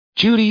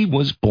Judy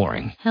was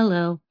boring.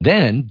 Hello.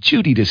 Then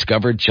Judy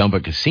discovered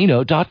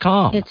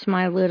ChumbaCasino.com. It's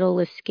my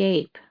little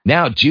escape.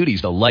 Now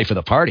Judy's the life of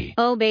the party.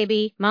 Oh,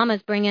 baby,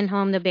 mama's bringing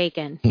home the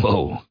bacon.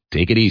 Whoa,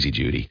 take it easy,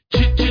 Judy.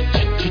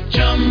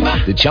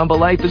 The Chumba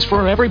life is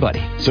for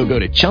everybody. So go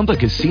to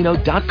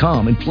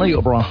ChumbaCasino.com and play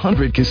over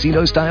 100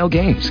 casino-style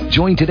games.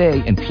 Join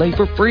today and play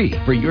for free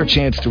for your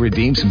chance to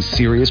redeem some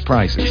serious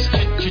prizes.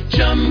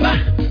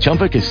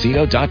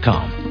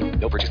 ChumbaCasino.com.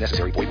 No purchase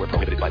necessary. Void where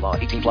prohibited by law.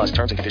 18 plus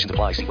terms and conditions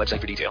apply. See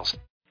website for details.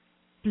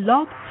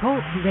 Blog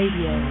Talk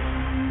Radio.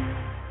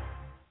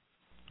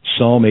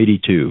 Psalm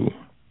 82,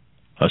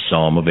 a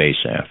psalm of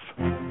Asaph.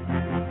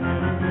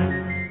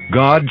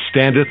 God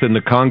standeth in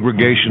the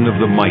congregation of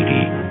the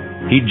mighty.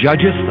 He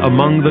judgeth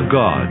among the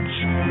gods.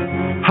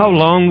 How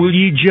long will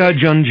ye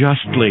judge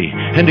unjustly,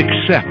 and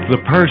accept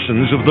the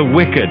persons of the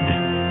wicked?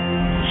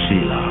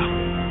 Selah.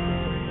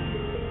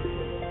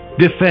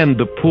 Defend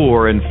the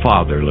poor and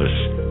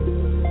fatherless.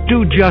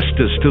 Do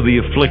justice to the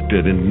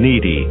afflicted and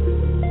needy.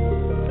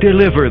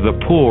 Deliver the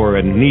poor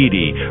and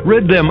needy.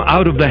 Rid them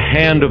out of the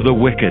hand of the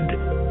wicked.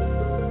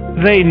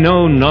 They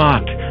know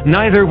not,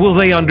 neither will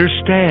they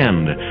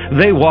understand.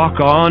 They walk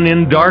on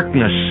in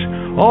darkness.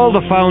 All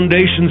the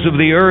foundations of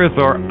the earth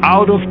are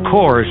out of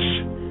course.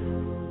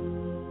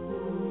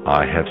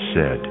 I have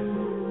said,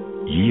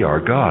 ye are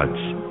gods,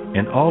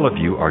 and all of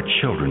you are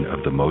children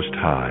of the Most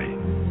High.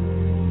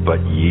 But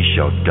ye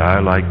shall die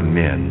like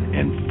men,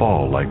 and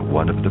fall like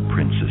one of the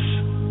princes.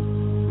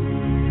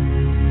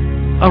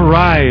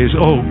 Arise,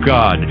 O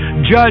God,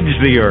 judge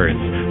the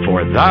earth,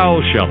 for thou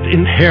shalt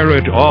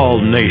inherit all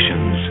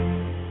nations.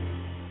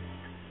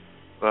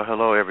 Well,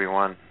 hello,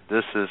 everyone.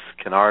 This is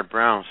Kennard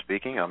Brown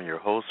speaking. I'm your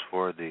host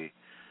for the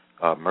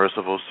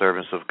Merciful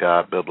Servants of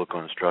God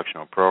Biblical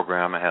Instructional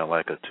Program. I had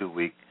like a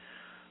 2-week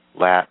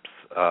lapse.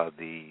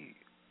 The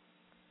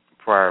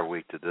prior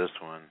week to this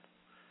one,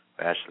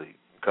 actually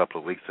a couple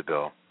of weeks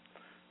ago,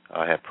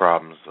 I had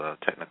problems,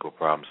 technical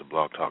problems with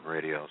Blog Talk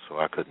Radio, so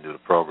I couldn't do the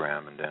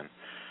program, and then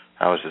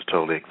I was just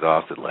totally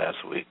exhausted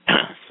last week.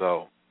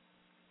 So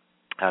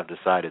I've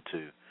decided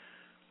to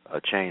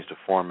change the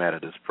format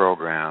of this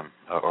program,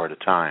 or the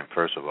time,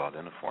 first of all,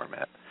 then the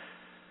format,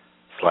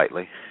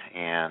 slightly.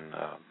 And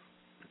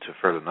to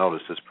further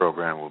notice, this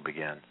program will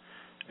begin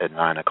at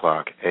 9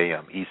 o'clock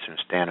a.m. Eastern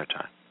Standard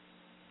Time.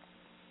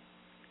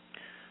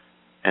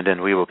 And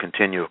then we will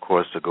continue, of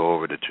course, to go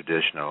over the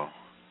traditional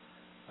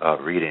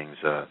readings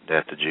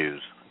that the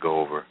Jews go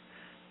over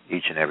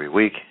each and every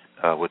week,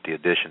 with the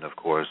addition, of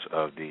course,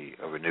 of the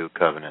renewed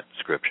covenant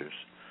scriptures,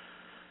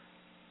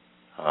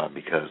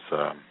 because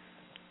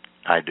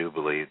I do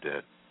believe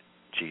that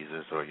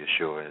Jesus, or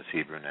Yeshua, his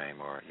Hebrew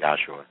name, or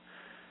Yahshua,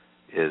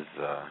 is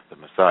the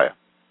Messiah.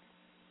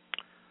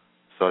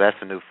 So that's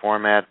the new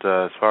format.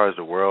 As far as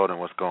the world and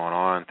what's going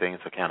on, things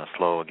are kind of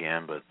slow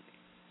again, but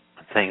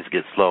when things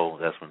get slow,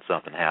 that's when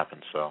something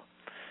happens. So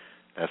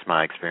that's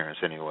my experience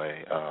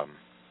anyway.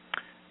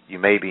 You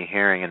may be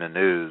hearing in the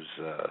news,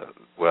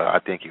 well, I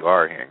think you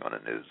are hearing on the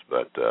news,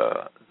 but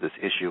this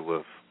issue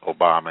with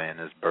Obama and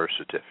his birth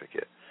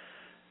certificate.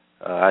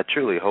 I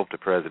truly hope the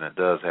president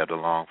does have the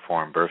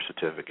long-form birth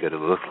certificate. It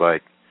looks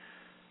like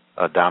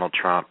Donald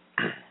Trump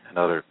and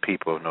other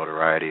people of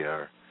notoriety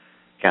are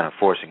kind of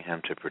forcing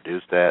him to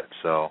produce that.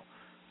 So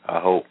I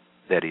hope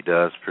that he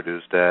does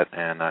produce that,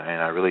 and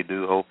I really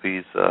do hope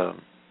he's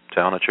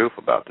telling the truth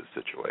about this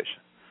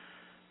situation,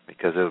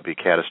 because it would be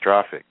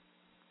catastrophic,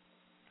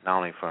 not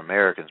only for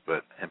Americans,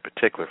 but in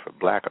particular for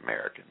black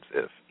Americans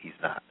if he's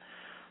not.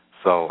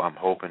 So I'm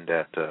hoping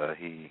that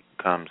he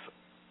comes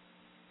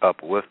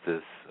up with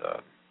this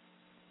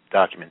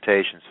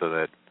documentation so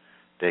that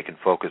they can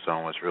focus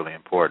on what's really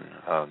important,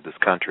 this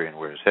country and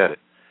where it's headed.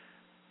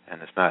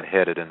 And it's not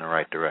headed in the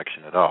right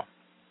direction at all.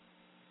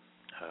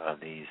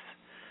 These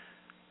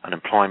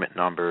unemployment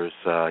numbers,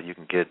 you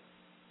can get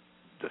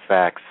the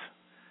facts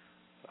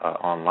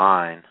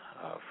online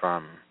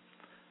from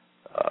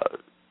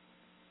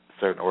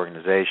certain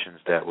organizations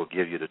that will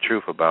give you the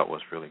truth about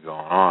what's really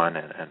going on.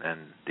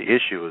 And the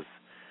issue is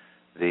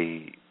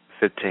the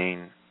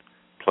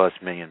 15-plus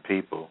million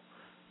people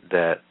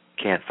that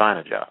can't find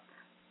a job.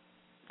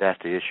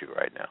 That's the issue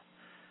right now.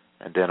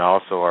 And then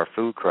also our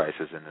food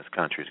crisis in this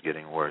country is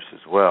getting worse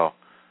as well.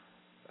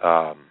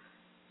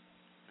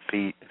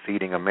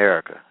 Feeding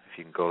America. If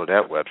you can go to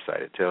that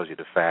website, it tells you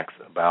the facts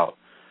about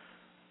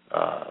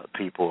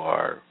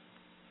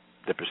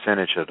the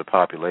percentage of the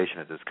population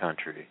of this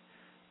country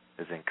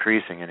is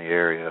increasing in the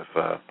area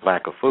of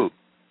lack of food.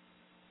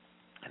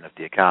 And if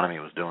the economy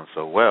was doing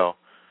so well,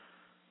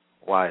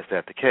 why is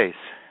that the case?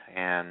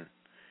 And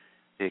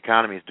the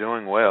economy is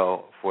doing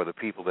well for the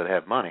people that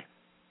have money.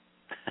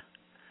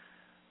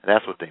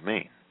 That's what they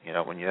mean. You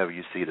know, whenever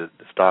you see the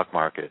stock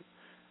market,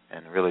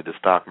 and really the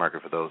stock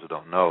market, for those who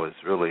don't know, is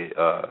really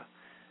a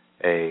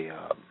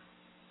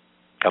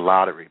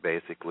lottery,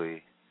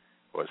 basically,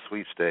 or a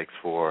sweepstakes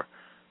for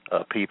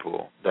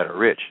people that are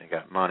rich and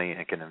got money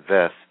and can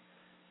invest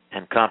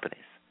in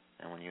companies.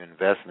 And when you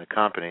invest in a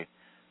company,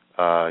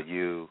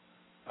 you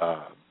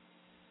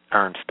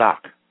earn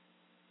stock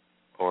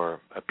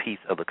or a piece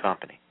of the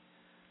company.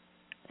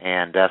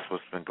 And that's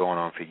what's been going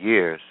on for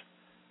years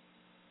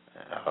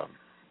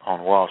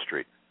on Wall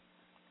Street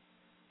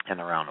and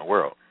around the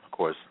world. Of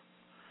course,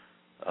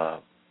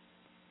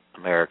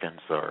 Americans,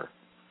 or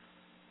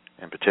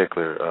in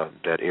particular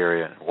that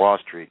area in Wall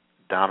Street,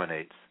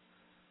 dominates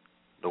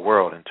the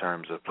world in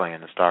terms of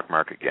playing the stock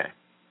market game.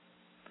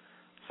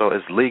 So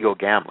it's legal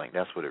gambling.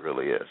 That's what it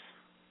really is,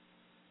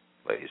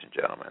 ladies and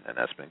gentlemen. And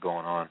that's been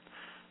going on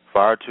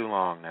far too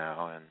long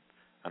now. And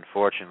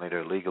unfortunately,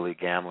 they're legally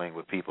gambling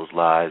with people's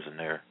lives and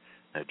their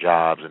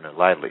jobs and their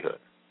livelihood.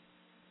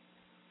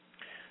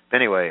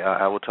 Anyway,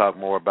 I will talk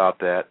more about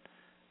that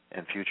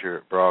in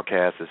future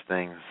broadcasts as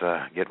things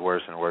get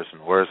worse and worse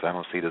and worse. I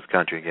don't see this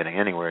country getting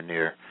anywhere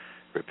near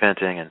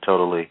repenting and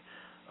totally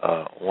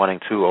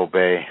wanting to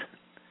obey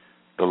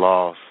the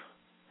laws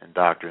and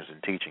doctrines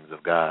and teachings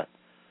of God.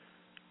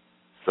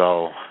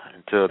 So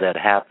until that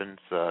happens,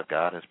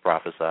 God has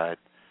prophesied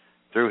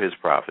through his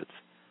prophets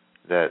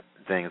that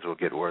things will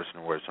get worse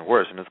and worse and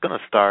worse. And it's going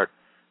to start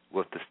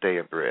with the stay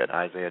of bread.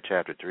 Isaiah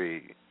chapter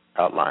 3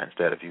 outlines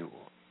that, if you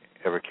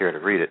ever care to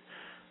read it.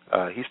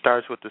 He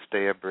starts with the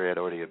stay of bread,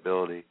 or the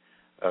ability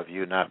of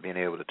you not being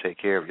able to take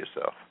care of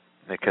yourself.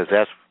 Because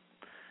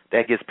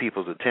that gets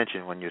people's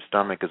attention when your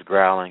stomach is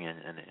growling and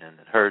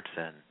it hurts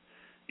and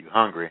you're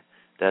hungry.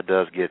 That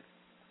does get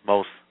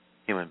most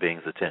human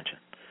beings' attention.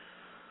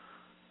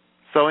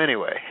 So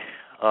anyway,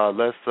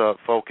 let's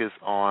focus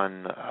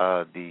on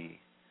the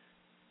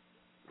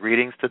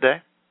readings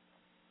today.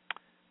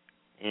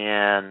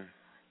 And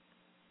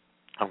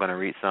I'm going to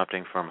read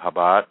something from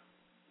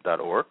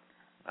Chabad.org.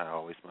 I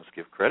always must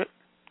give credit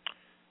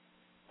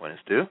when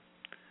it's due.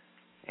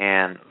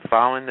 And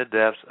following the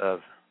deaths of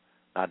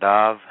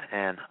Nadav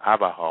and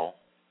Abihu,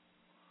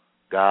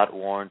 God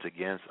warns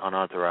against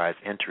unauthorized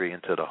entry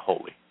into the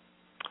holy.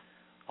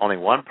 Only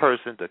one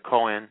person, the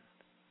Kohen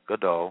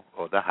Gadol,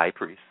 or the high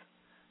priest,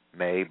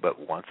 may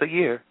but once a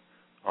year,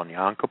 on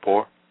Yom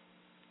Kippur,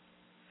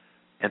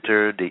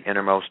 enter the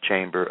innermost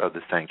chamber of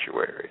the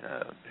sanctuary.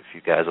 If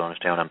you guys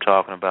understand what I'm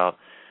talking about,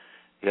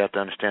 you have to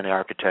understand the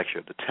architecture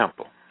of the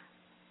temple.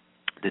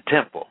 The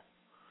temple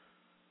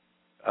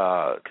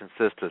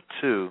consists of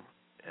two,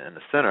 in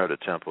the center of the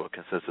temple, it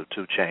consists of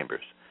two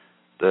chambers.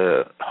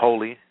 The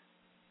holy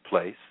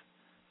place,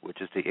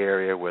 which is the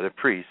area where the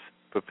priests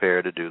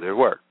prepare to do their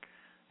work.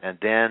 And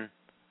then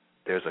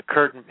there's a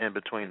curtain in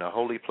between the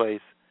holy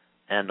place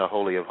and the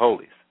Holy of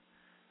Holies.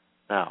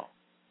 Now,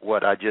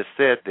 what I just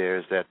said there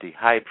is that the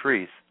high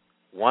priest,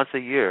 once a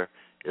year,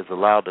 is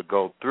allowed to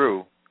go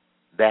through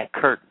that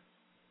curtain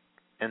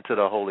into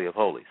the Holy of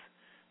Holies.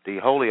 The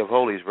Holy of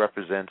Holies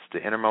represents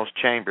the innermost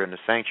chamber in the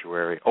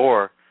sanctuary,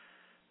 or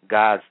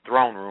God's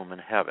throne room in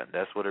heaven.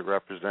 That's what it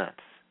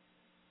represents.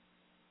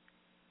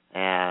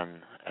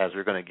 And as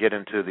we're going to get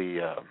into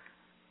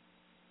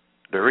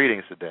the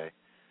readings today,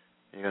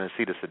 you're going to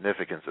see the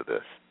significance of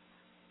this.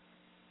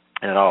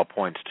 And it all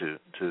points to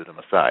the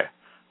Messiah.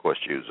 Of course,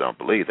 Jews don't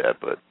believe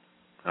that, but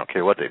I don't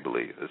care what they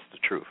believe. It's the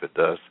truth. It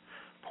does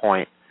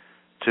point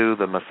to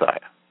the Messiah.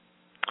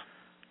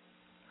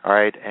 All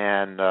right,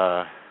 and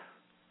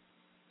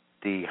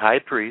the high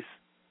priest,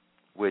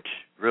 which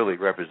really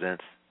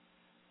represents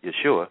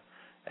Yeshua,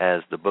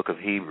 as the book of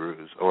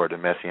Hebrews, or the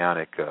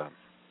Messianic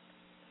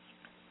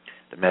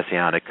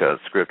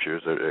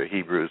scriptures, or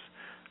Hebrews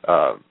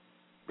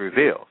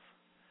reveals,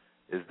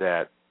 is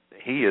that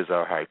he is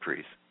our high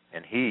priest,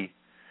 and he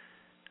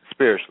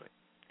spiritually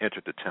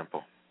entered the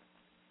temple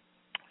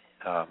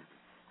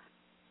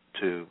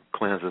to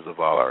cleanse us of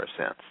all our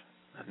sins.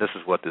 And this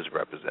is what this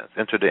represents.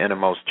 Enter the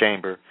innermost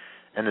chamber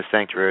in the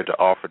sanctuary to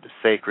offer the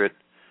sacred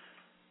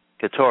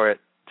Torah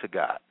to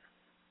God.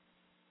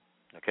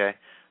 Okay?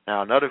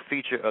 Now, another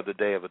feature of the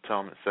Day of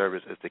Atonement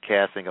service is the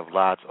casting of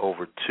lots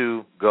over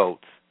two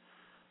goats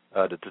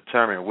to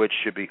determine which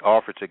should be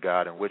offered to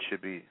God and which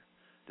should be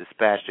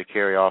dispatched to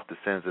carry off the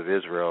sins of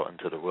Israel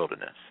into the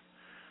wilderness.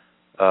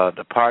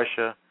 The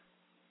Parsha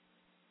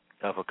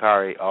of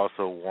Akari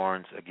also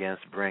warns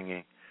against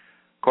bringing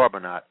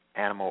korbanot,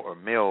 animal or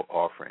meal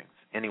offerings,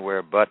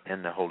 anywhere but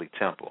in the holy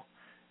temple.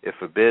 It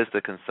forbids the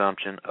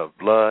consumption of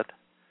blood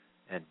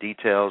and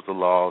details the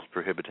laws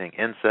prohibiting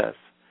incest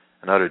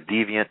and other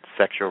deviant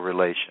sexual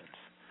relations.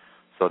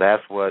 So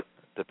that's what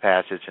the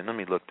passage, and let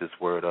me look this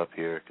word up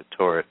here,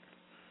 Ketoret,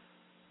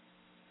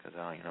 because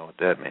I don't even know what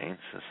that means.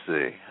 Let's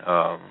see.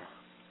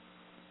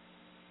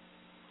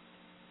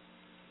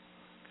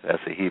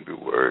 That's a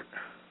Hebrew word.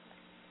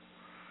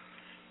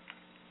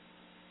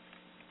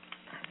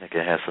 I think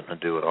it has something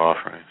to do with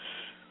offerings.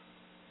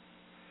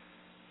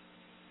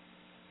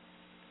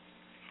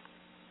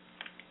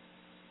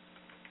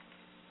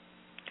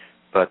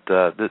 But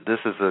this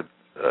is an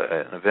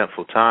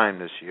eventful time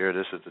this year.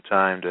 This is the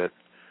time that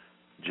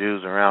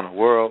Jews around the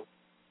world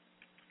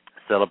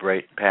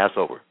celebrate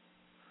Passover.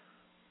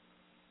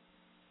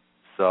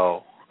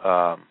 So,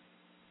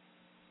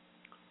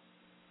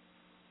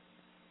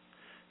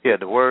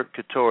 the word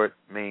ketoret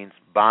means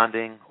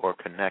bonding or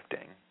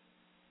connecting.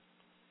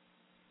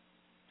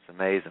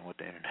 amazing what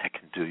the internet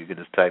can do. You can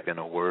just type in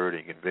a word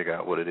and you can figure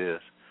out what it is.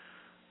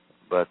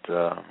 But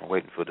I'm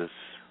waiting for this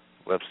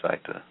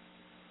website to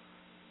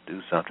do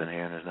something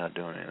here, and it's not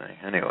doing anything.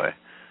 Anyway,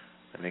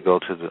 let me go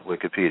to the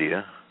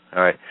Wikipedia.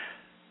 All right.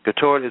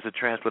 Ketoret is a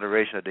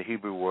transliteration of the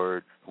Hebrew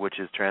word, which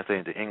is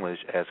translated into English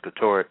as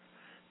ketoret,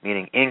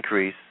 meaning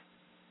increase,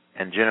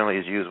 and generally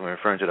is used when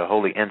referring to the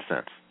holy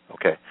incense.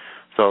 Okay.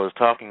 So it's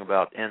talking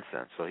about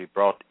incense. So he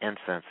brought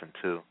incense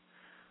into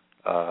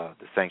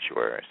the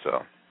sanctuary. So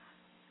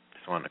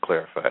just wanted to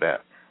clarify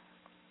that.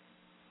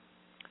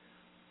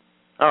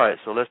 All right,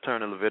 so let's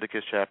turn to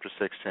Leviticus chapter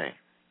 16.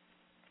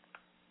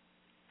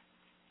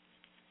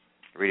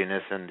 Reading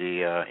this in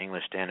the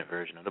English Standard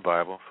Version of the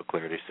Bible for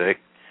clarity's sake.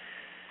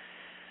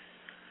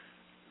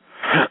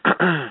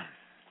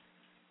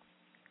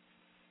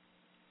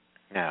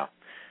 Now,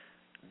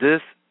 the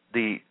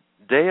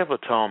Day of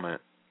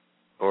Atonement,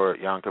 or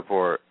Yom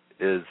Kippur,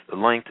 is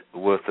linked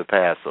with the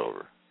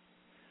Passover.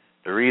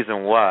 The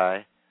reason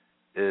why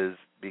is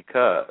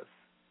because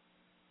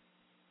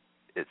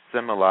it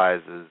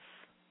symbolizes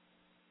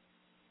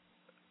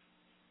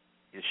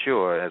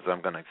Yeshua, as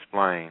I'm going to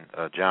explain,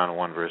 John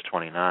 1, verse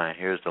 29,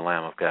 here's the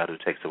Lamb of God who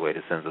takes away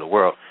the sins of the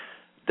world.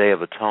 Day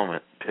of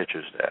Atonement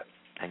pictures that,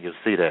 and you'll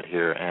see that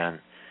here. And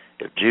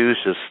if Jews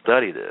just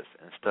study this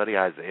and study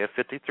Isaiah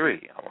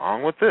 53,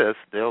 along with this,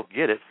 they'll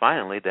get it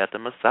finally that the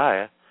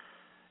Messiah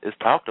is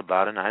talked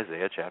about in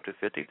Isaiah chapter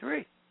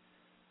 53.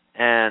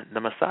 And the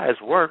Messiah's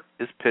work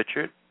is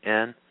pictured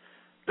in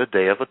the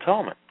Day of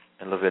Atonement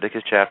in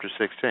Leviticus chapter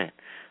 16.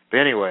 But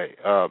anyway,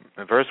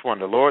 in verse 1,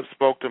 the Lord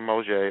spoke to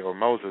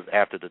Moses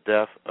after the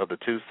death of the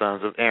two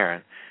sons of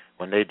Aaron,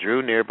 when they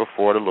drew near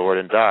before the Lord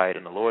and died.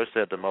 And the Lord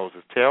said to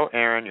Moses, tell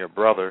Aaron your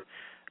brother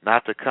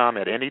not to come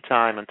at any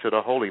time into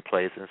the holy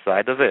place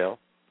inside the veil,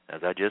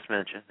 as I just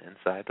mentioned,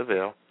 inside the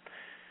veil,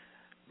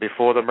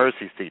 before the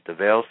mercy seat. The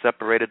veil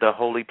separated the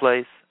holy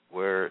place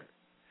where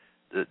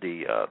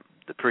the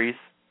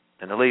priests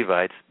and the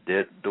Levites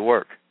did the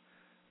work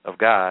of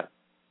God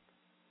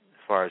as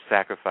far as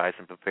sacrifice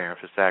and preparing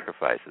for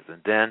sacrifices.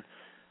 And then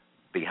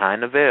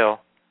behind the veil,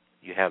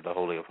 you have the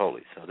Holy of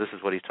Holies. So this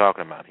is what he's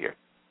talking about here.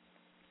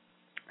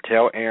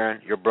 Tell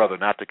Aaron, your brother,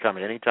 not to come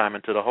at any time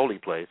into the holy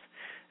place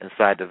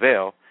inside the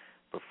veil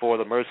before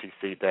the mercy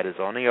seat that is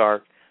on the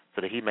ark,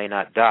 so that he may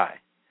not die.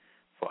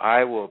 For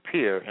I will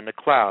appear in the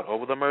cloud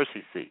over the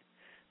mercy seat.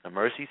 The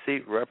mercy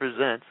seat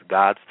represents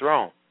God's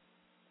throne.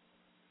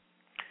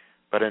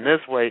 But in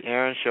this way,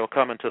 Aaron shall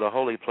come into the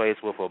holy place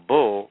with a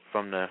bull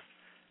from the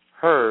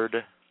herd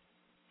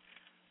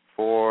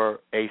for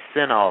a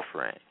sin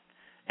offering,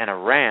 and a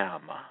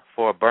ram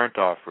for a burnt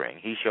offering.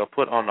 He shall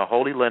put on the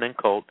holy linen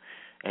coat,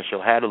 and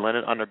shall have the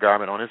linen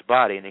undergarment on his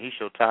body, and he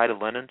shall tie the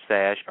linen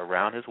sash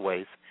around his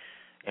waist,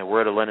 and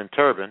wear the linen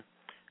turban.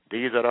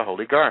 These are the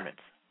holy garments.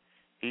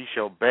 He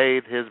shall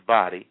bathe his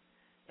body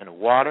in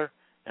water,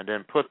 and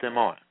then put them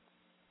on.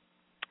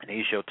 And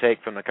he shall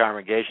take from the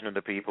congregation of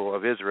the people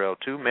of Israel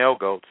 2 male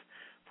goats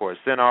for a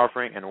sin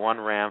offering, and 1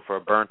 ram for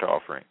a burnt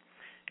offering.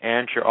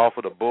 And shall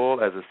offer the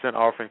bull as a sin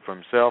offering for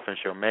himself, and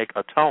shall make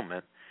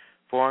atonement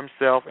for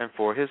himself and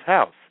for his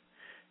house.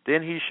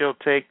 Then he shall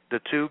take the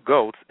 2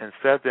 goats and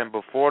set them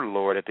before the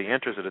Lord at the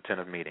entrance of the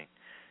tent of meeting.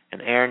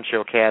 And Aaron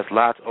shall cast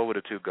lots over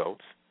the 2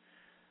 goats,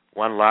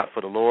 1 lot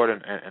for the Lord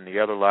and the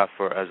other lot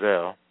for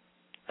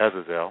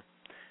Azazel.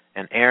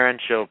 And Aaron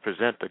shall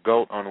present the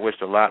goat on which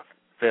the lot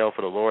fell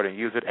for the Lord and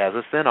use it as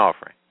a sin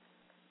offering.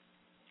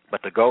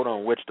 But the goat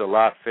on which the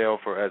lot fell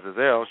for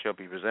Azazel shall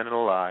be presented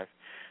alive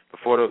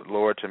before the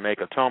Lord to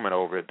make atonement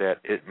over it, that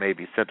it may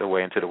be sent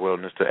away into the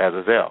wilderness to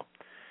Azazel.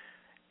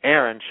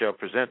 Aaron shall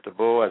present the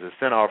bull as a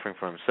sin offering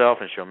for himself,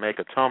 and shall make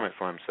atonement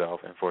for himself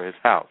and for his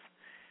house.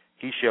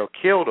 He shall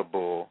kill the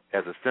bull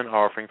as a sin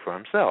offering for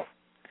himself.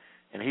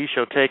 And he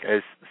shall take a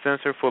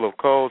censer full of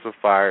coals of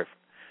fire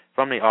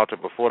from the altar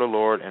before the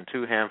Lord, and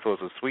 2 handfuls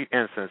of sweet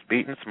incense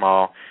beaten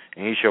small,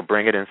 and he shall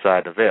bring it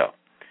inside the veil.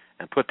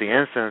 And put the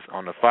incense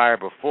on the fire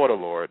before the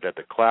Lord, that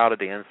the cloud of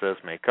the incense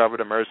may cover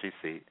the mercy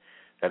seat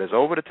that is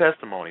over the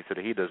testimony, so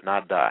that he does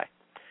not die.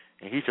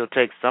 And he shall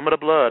take some of the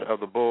blood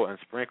of the bull and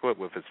sprinkle it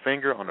with his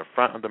finger on the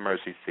front of the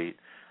mercy seat,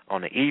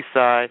 on the east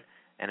side,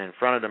 and in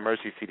front of the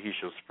mercy seat he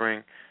shall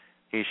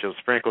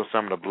sprinkle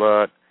some of the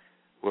blood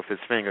with his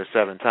finger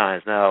 7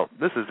 times. Now,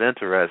 this is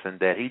interesting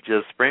that he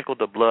just sprinkled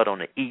the blood on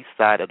the east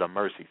side of the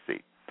mercy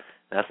seat.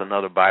 That's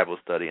another Bible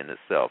study in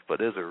itself. But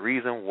there's a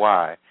reason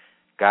why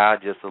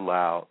God just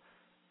allowed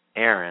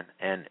Aaron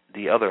and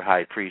the other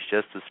high priest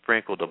just to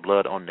sprinkle the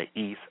blood on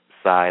the east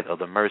side of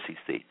the mercy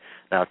seat.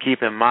 Now,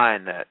 keep in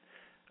mind that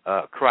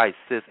Christ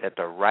sits at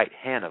the right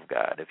hand of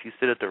God. If you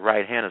sit at the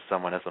right hand of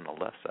someone, that's on the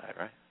left side,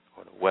 right?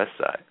 Or the west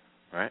side,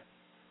 right?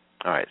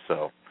 All right,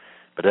 so,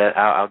 but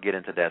I'll get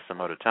into that some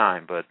other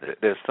time. But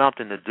there's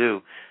something to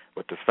do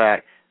with the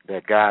fact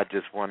that God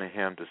just wanted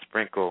him to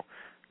sprinkle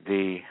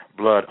the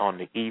blood on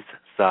the east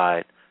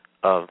side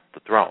of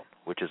the throne,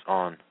 which is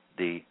on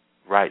the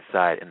right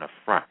side in the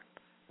front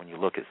when you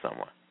look at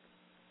someone.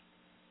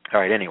 All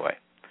right, anyway.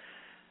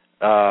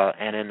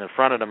 And in the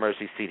front of the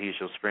mercy seat, he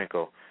shall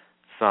sprinkle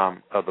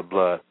some of the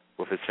blood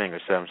with his finger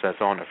 7 times.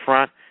 So on the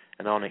front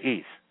and on the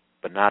east,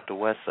 but not the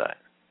west side.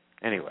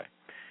 Anyway.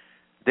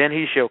 Then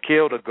he shall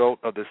kill the goat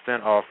of the sin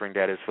offering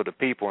that is for the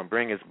people, and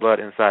bring his blood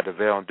inside the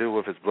veil, and do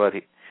with his blood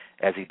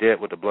as he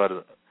did with the blood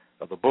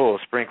of the bull,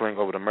 sprinkling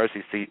over the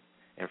mercy seat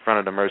in front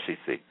of the mercy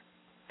seat.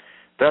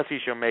 Thus he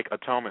shall make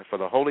atonement for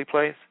the holy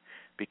place,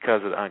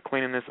 because of the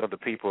uncleanness of the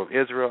people of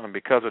Israel, and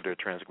because of their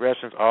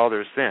transgressions, all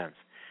their sins.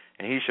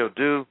 And he shall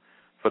do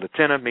for the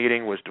tent of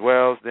meeting, which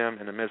dwells them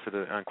in the midst of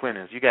the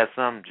uncleanness. You got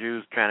some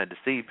Jews trying to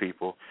deceive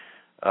people.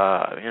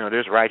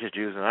 There's righteous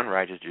Jews and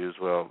unrighteous Jews.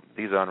 Well,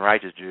 these are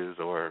unrighteous Jews,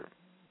 or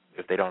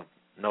if they don't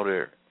know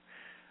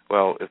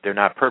if they're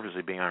not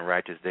purposely being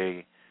unrighteous,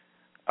 they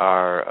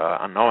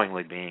are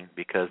unknowingly being,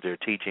 because they're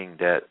teaching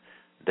that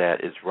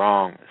is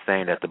wrong,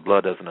 saying that the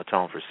blood doesn't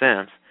atone for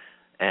sins.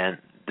 And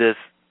this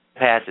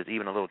passage,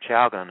 even a little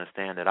child can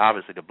understand that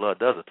obviously the blood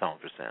does atone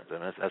for sins,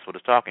 and that's what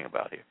it's talking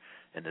about here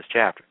in this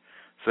chapter.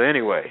 So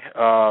anyway,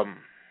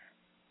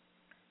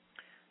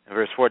 in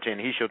verse 14,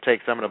 he shall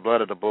take some of the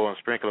blood of the bull and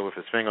sprinkle it with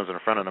his fingers in the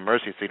front of the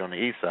mercy seat on the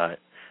east side.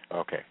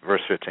 Okay,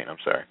 verse 15, I'm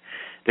sorry.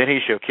 Then he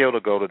shall kill the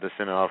goat of the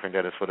sin offering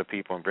that is for the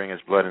people, and bring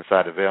his blood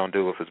inside the veil, and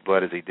do with his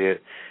blood as he did,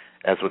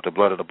 as with the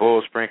blood of the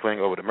bull, sprinkling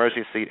over the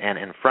mercy seat and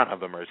in front of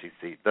the mercy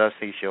seat. Thus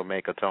he shall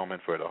make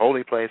atonement for the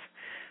holy place,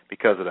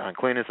 because of the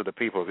uncleanness of the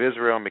people of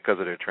Israel, and because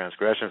of their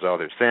transgressions, all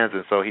their sins,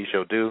 and so he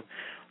shall do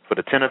for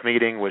the tent of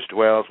meeting, which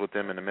dwells with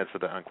them in the midst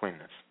of the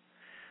uncleanness.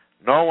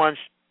 No one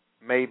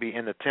may be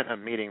in the tent of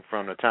meeting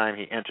from the time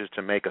he enters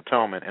to make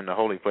atonement in the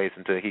holy place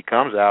until he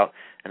comes out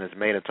and has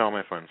made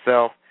atonement for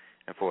himself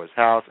and for his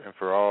house and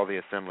for all the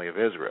assembly of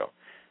Israel.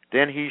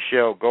 Then he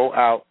shall go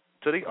out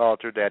to the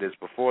altar that is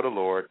before the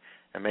Lord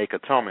and make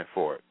atonement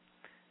for it.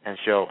 And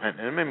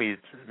let me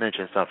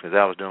mention something, because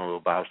I was doing a little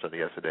Bible study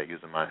yesterday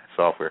using my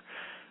software.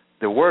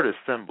 The word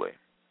assembly,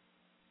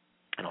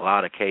 in a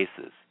lot of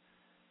cases,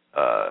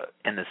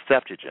 in the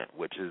Septuagint,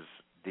 which is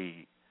the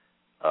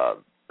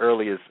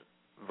earliest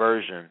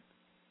version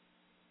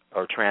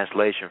or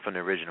translation from the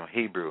original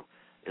Hebrew,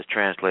 is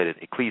translated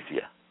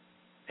ecclesia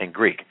in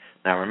Greek.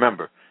 Now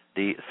remember,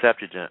 the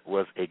Septuagint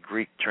was a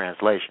Greek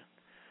translation,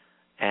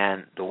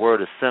 and the word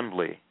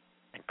assembly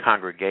and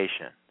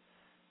congregation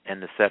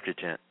in the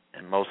Septuagint,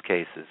 in most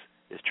cases,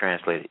 is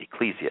translated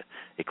ecclesia.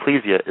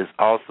 Ecclesia is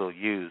also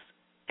used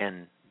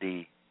in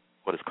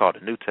what is called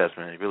the New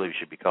Testament. It really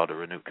should be called the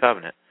Renewed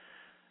Covenant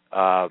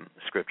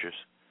scriptures,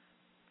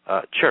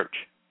 church.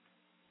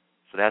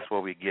 So that's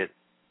where we get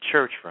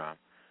church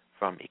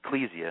from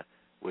ecclesia,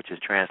 which is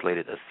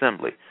translated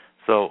assembly.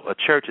 So a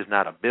church is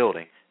not a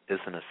building,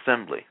 it's an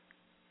assembly.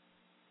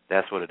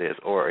 That's what it is,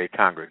 or a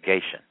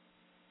congregation.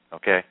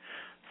 Okay?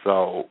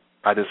 So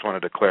I just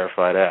wanted to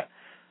clarify that.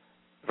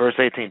 Verse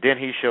 18, then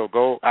he shall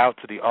go out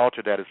to the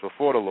altar that is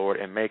before the Lord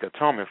and make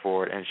atonement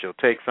for it, and shall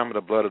take some of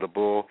the blood of the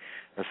bull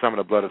and some of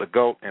the blood of the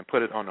goat and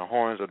put it on the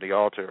horns of the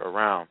altar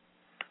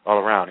all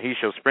around. He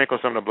shall sprinkle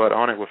some of the blood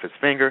on it with his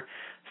finger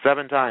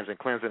 7 times and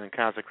cleanse it and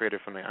consecrate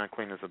it from the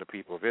uncleanness of the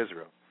people of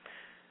Israel.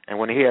 And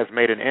when he has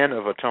made an end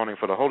of atoning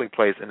for the holy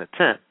place in the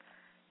tent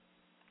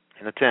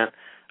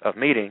of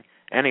meeting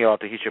and the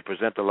altar, he shall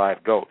present the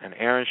live goat. And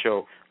Aaron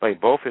shall lay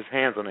both his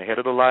hands on the head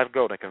of the live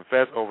goat and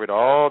confess over it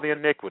all the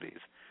iniquities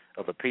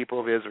of the people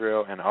of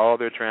Israel and all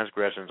their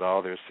transgressions,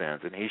 all their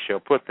sins. And he shall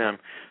put them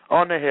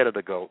on the head of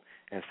the goat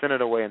and send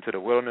it away into the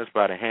wilderness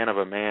by the hand of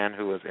a man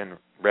who is in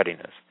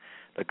readiness.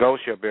 The goat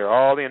shall bear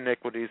all the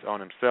iniquities on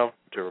himself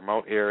to a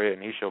remote area,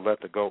 and he shall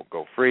let the goat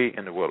go free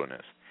in the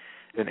wilderness.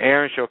 Then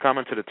Aaron shall come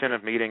into the tent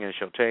of meeting and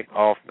shall take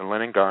off the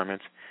linen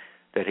garments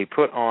that he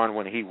put on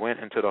when he went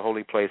into the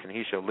holy place, and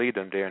he shall lead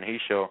them there, and he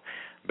shall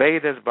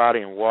bathe his body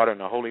in water in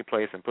the holy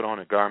place and put on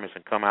the garments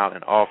and come out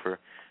and offer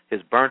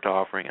his burnt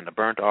offering and the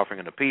burnt offering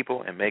of the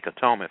people and make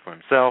atonement for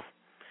himself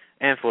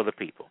and for the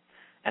people.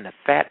 And the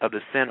fat of the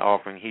sin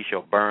offering he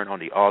shall burn on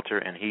the altar,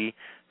 and he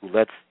who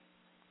lets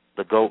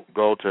the goat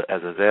go to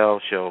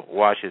Azazel shall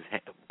wash his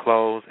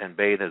clothes and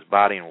bathe his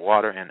body in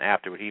water, and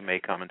afterward he may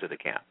come into the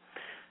camp.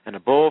 And the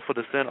bull for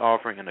the sin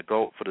offering and the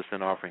goat for the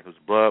sin offering, whose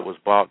blood was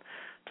bought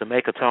to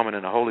make atonement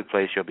in the holy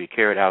place, shall be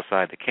carried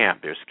outside the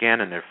camp. Their skin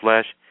and their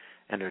flesh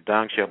and their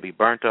dung shall be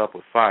burnt up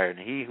with fire, and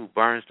he who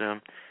burns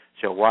them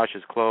shall wash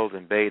his clothes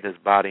and bathe his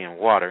body in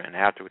water, and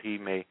afterward he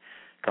may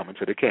come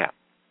into the camp.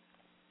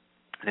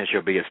 And it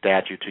shall be a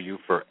statute to you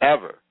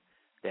forever,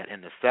 that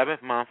in the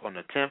 7th month, on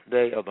the 10th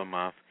day of the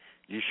month,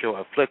 you shall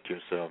afflict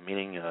yourself,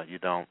 meaning you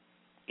don't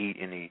eat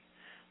any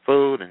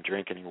food and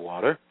drink any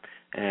water,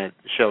 and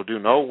shall do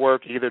no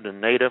work, either the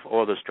native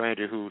or the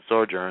stranger who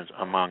sojourns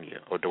among you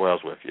or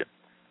dwells with you.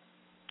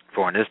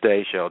 For in this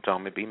day shall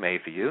atonement be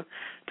made for you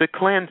to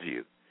cleanse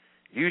you.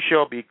 You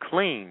shall be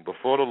clean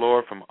before the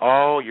Lord from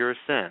all your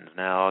sins.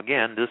 Now,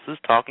 again, this is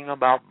talking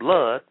about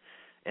blood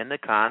in the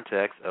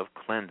context of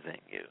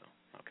cleansing you.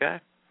 Okay?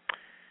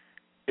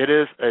 It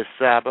is a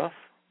Sabbath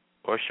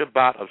or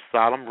Shabbat of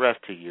solemn rest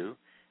to you,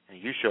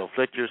 and you shall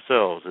afflict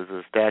yourselves as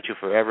a statute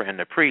forever. And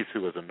the priest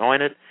who is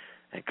anointed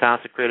and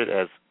consecrated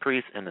as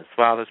priest in his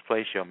father's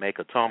place shall make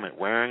atonement,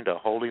 wearing the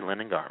holy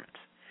linen garments.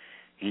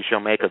 He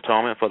shall make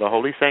atonement for the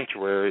holy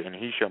sanctuary, and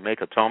he shall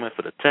make atonement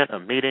for the tent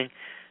of meeting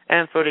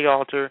and for the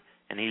altar,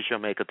 and he shall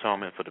make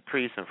atonement for the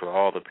priests and for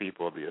all the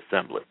people of the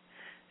assembly.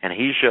 And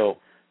he shall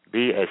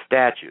be a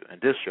statute, and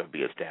this shall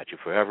be a statute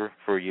forever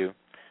for you,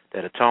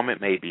 that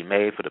atonement may be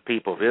made for the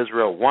people of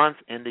Israel once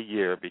in the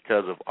year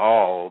because of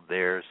all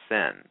their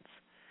sins.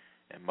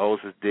 And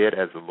Moses did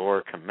as the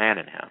Lord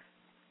commanded him.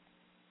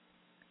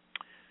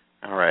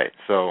 All right,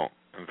 so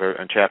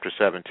in chapter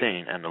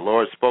 17, and the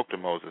Lord spoke to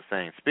Moses,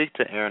 saying, Speak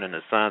to Aaron and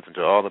his sons and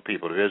to all the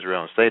people of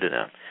Israel, and say to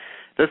them,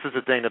 This is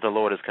the thing that the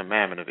Lord has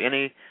commanded.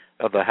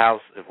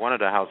 If one of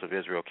the house of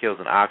Israel kills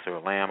an ox or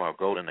a lamb or a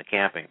goat in the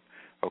camping,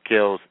 or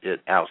kills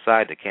it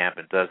outside the camp,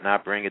 and does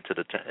not bring it to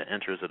the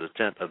entrance of the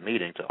tent of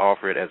meeting to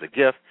offer it as a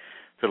gift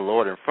to the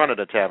Lord in front of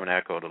the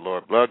tabernacle of the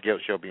Lord, blood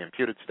guilt shall be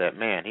imputed to that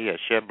man. He has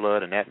shed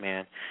blood, and that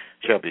man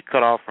shall be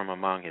cut off from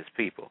among his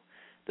people.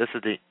 This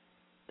is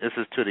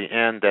to the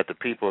end that the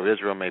people of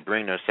Israel may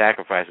bring their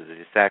sacrifices as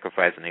a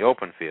sacrifice in the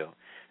open field,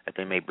 that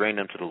they may bring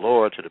them to the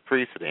Lord, to the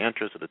priest, to the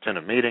entrance of the tent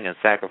of meeting, and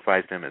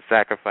sacrifice them as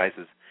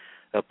sacrifices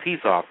of peace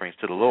offerings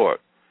to the Lord.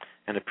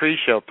 And the priest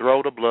shall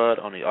throw the blood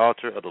on the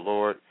altar of the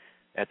Lord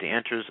at the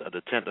entrance of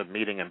the tent of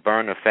meeting, and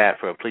burn the fat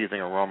for a pleasing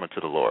aroma to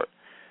the Lord.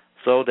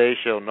 So they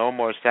shall no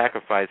more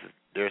sacrifice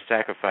their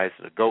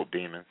sacrifices of goat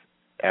demons,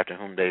 after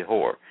whom they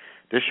whore.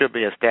 This shall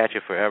be a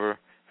statute forever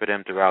for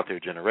them throughout their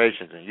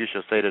generations. And you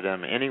shall say to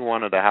them, Any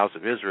one of the house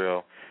of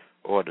Israel,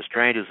 or the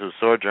strangers who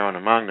sojourn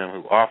among them,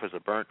 who offers a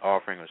burnt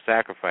offering or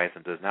sacrifice,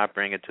 and does not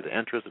bring it to the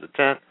entrance of the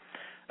tent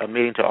of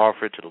meeting to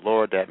offer it to the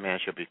Lord, that man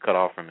shall be cut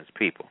off from his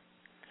people.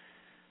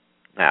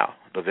 Now,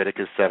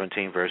 Leviticus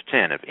 17, verse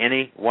 10, If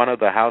any one of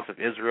the house of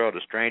Israel,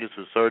 the strangers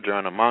who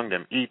sojourn among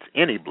them, eats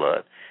any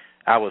blood,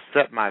 I will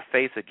set my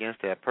face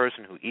against that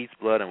person who eats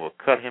blood and will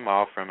cut him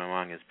off from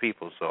among his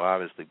people. So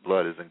obviously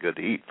blood isn't good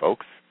to eat,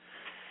 folks.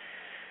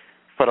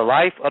 For the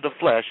life of the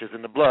flesh is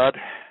in the blood,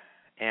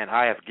 and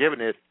I have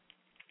given it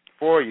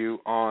for you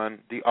on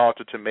the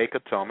altar to make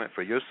atonement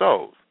for your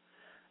souls.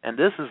 And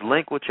this is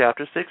linked with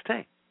chapter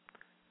 16.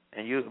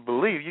 And you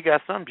believe, you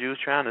got some Jews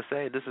trying to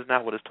say this is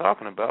not what it's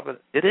talking about,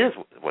 but it is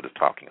what it's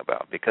talking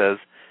about, because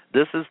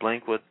this is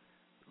linked with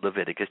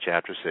Leviticus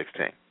chapter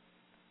 16.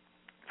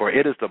 For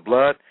it is the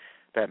blood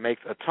that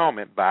makes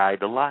atonement by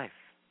the life.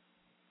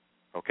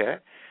 Okay?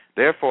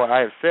 Therefore I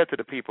have said to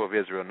the people of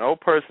Israel, No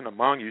person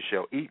among you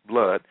shall eat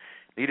blood,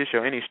 neither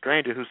shall any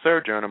stranger who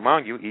sojourn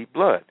among you eat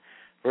blood.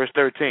 Verse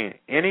 13,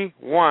 Any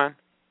one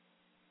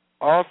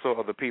also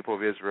of the people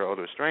of Israel, or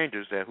the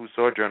strangers who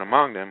sojourn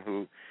among them,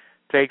 who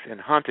takes in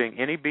hunting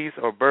any beast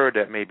or bird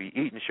that may be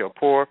eaten, shall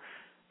pour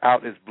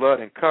out its blood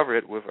and cover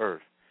it with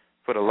earth.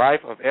 For the life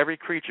of every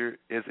creature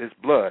is its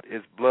blood.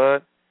 Its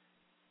blood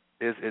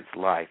is its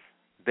life.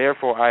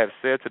 Therefore I have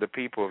said to the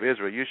people of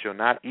Israel, You shall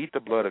not eat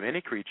the blood of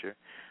any creature,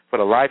 for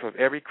the life of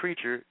every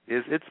creature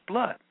is its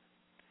blood.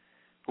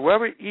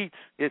 Whoever eats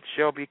it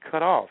shall be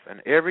cut off, and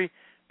every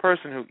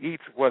person who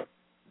eats what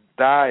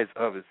dies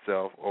of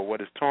itself, or what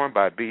is torn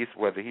by beasts,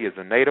 whether he is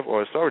a native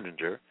or a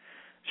sojourner,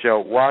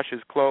 shall wash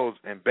his clothes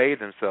and bathe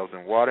themselves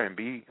in water and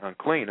be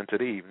unclean until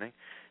the evening.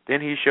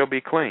 Then he shall be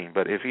clean.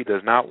 But if he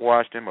does not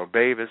wash them or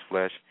bathe his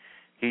flesh,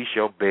 he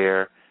shall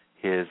bear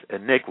his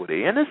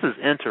iniquity. And this is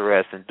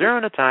interesting.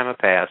 During the time of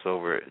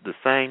Passover, the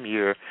same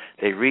year,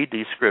 they read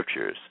these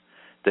scriptures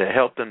to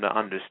help them to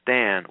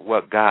understand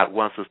what God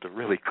wants us to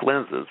really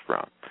cleanse us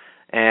from.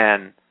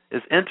 And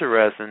it's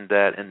interesting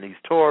that in these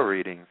Torah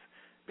readings,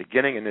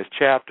 beginning in this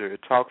chapter,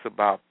 it talks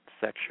about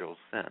sexual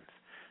sins.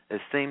 It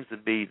seems to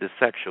be the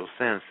sexual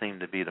sins seem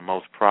to be the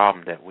most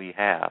problem that we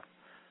have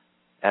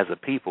as a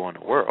people in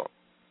the world,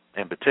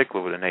 in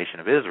particular with the nation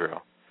of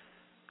Israel,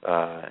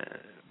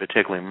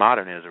 particularly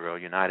modern Israel,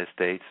 United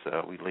States.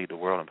 We lead the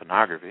world in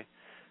pornography,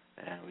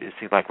 and it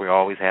seems like we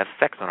always have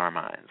sex on our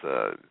minds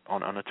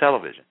on the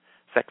television.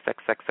 Sex,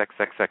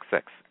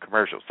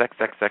 commercials, sex.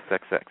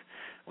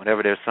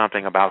 Whenever there's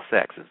something about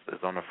sex,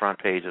 it's on the front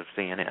page of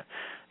CNN.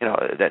 You know,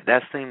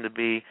 that seemed to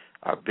be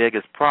our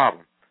biggest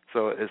problem.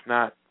 So it's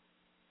not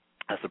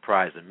a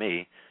surprise to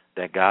me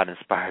that God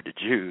inspired the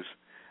Jews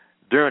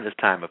during this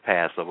time of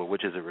Passover,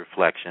 which is a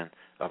reflection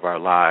of our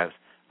lives.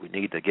 We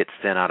need to get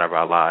sin out of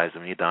our lives,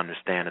 and we need to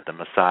understand that the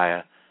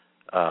Messiah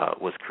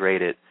was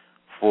created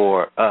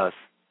for us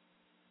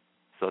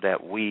so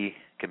that we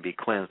can be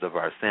cleansed of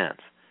our sins.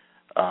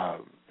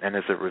 And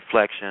it's a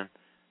reflection,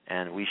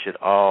 and we should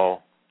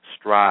all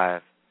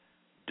strive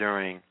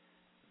during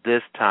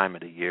this time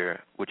of the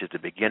year, which is the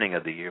beginning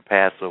of the year.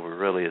 Passover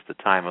really is the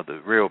time of the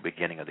real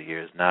beginning of the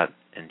year. It's not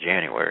in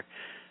January,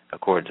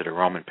 according to the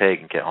Roman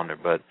pagan calendar,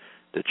 but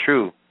the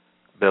true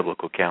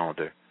biblical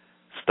calendar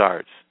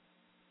starts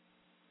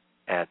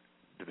at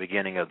the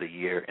beginning of the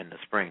year in the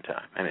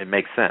springtime. And it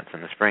makes sense.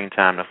 In the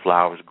springtime, the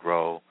flowers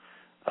grow,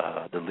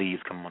 the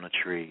leaves come on the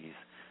trees.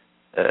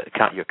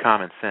 Your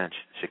common sense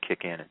should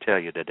kick in and tell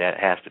you that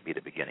has to be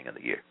the beginning of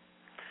the year.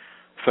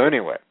 So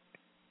anyway,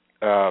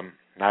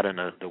 not in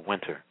the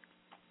winter.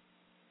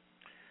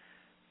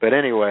 But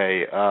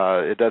anyway,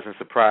 it doesn't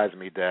surprise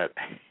me that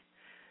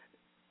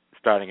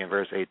starting in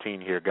verse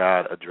 18 here,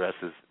 God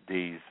addresses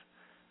these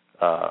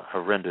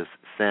horrendous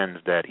sins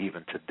that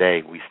even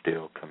today we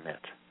still commit,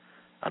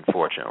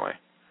 unfortunately.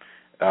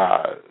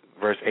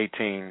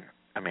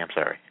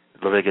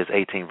 Leviticus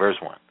 18, verse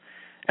 1.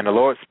 And the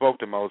Lord spoke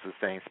to Moses,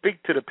 saying,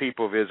 Speak to the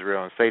people of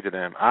Israel and say to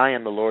them, I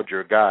am the Lord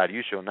your God.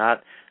 You shall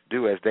not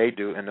do as they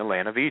do in the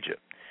land of Egypt.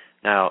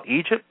 Now,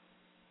 Egypt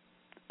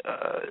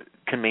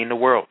can mean the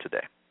world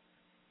today.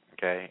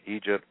 Okay,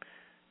 Egypt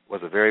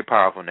was a very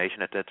powerful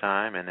nation at that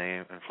time, and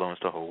they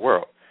influenced the whole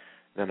world.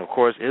 Then, of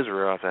course,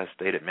 Israel, as I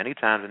stated many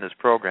times in this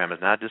program, is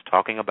not just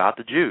talking about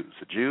the Jews.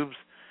 The Jews,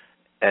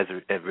 as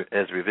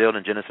revealed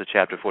in Genesis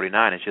chapter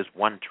 49, is just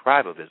one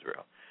tribe of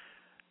Israel.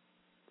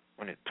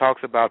 When it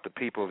talks about the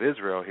people of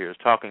Israel here, it's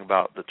talking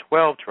about the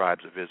 12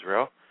 tribes of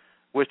Israel,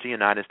 which the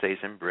United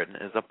States and Britain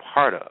is a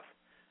part of,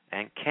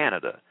 and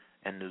Canada,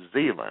 and New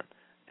Zealand,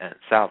 and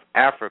South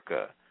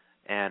Africa,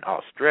 and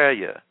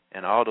Australia,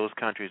 and all those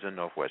countries in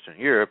northwestern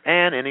Europe,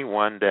 and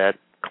anyone that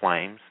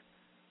claims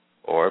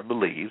or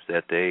believes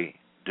that they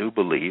do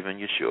believe in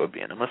Yeshua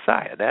being the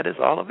Messiah. That is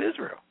all of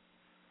Israel.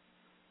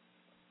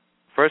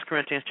 1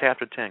 Corinthians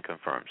chapter 10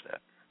 confirms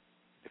that,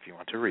 if you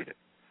want to read it.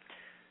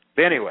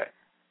 But anyway,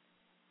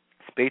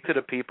 speak to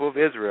the people of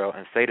Israel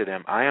and say to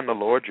them, I am the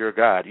Lord your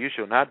God. You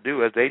shall not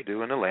do as they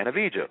do in the land of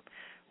Egypt,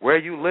 where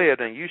you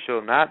lived, and you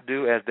shall not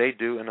do as they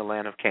do in the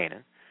land of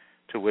Canaan,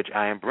 to which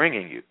I am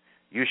bringing you.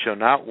 You shall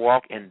not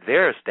walk in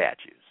their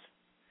statutes.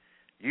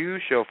 You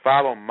shall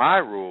follow my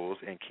rules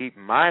and keep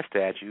my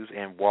statutes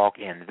and walk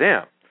in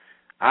them.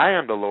 I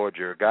am the Lord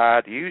your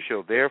God. You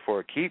shall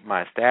therefore keep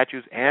my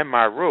statutes and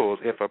my rules.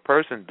 If a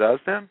person does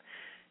them,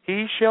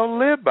 he shall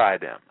live by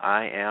them.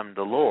 I am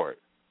the Lord.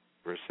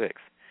 Verse 6.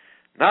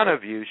 None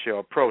of you shall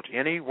approach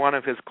any one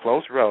of his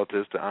close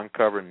relatives to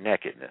uncover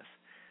nakedness.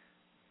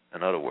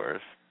 In other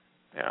words,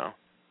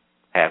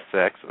 have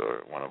sex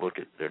or want to look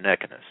at their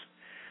nakedness.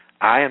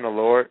 I am the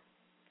Lord.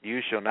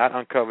 You shall not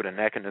uncover the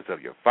nakedness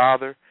of your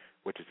father,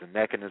 which is the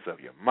nakedness of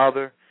your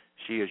mother.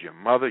 She is your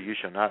mother. You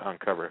shall not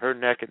uncover her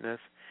nakedness.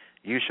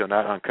 You shall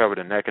not uncover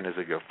the nakedness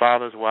of your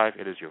father's wife.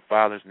 It is your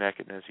father's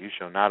nakedness. You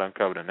shall not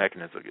uncover the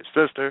nakedness of your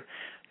sister,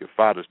 your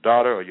father's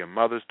daughter, or your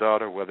mother's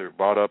daughter, whether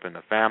brought up in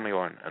the family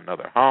or in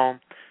another home.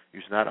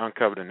 You shall not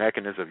uncover the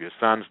nakedness of your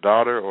son's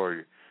daughter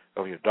or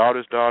of your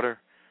daughter's daughter,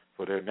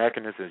 for their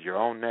nakedness is your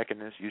own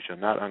nakedness. You shall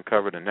not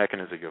uncover the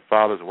nakedness of your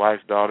father's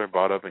wife's daughter,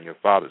 brought up in your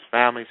father's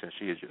family, since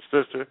she is your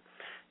sister.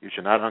 You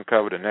shall not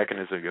uncover the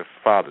nakedness of your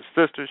father's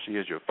sister. She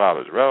is your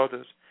father's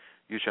relatives.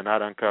 You shall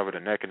not uncover the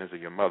nakedness of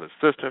your mother's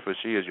sister, for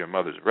she is your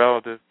mother's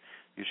relative.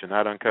 You shall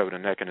not uncover the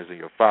nakedness of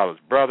your father's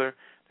brother.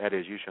 That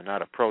is, you shall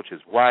not approach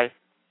his wife.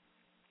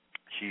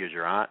 She is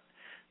your aunt.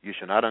 You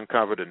shall not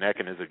uncover the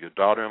nakedness of your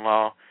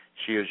daughter-in-law.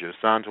 She is your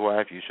son's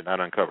wife. You shall not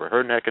uncover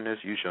her nakedness.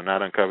 You shall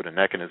not uncover the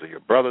nakedness of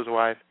your brother's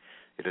wife.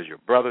 It is your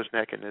brother's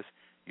nakedness.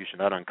 You shall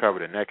not uncover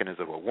the nakedness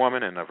of a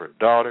woman and of her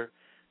daughter.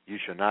 You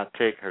shall not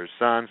take her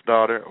son's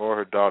daughter or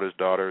her daughter's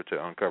daughter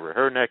to uncover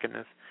her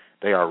nakedness.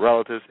 They are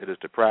relatives. It is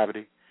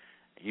depravity.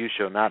 You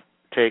shall not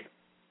take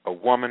a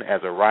woman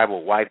as a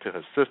rival wife to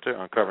her sister,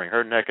 uncovering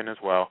her nakedness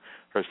while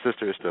her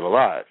sister is still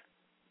alive.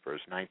 Verse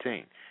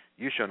 19.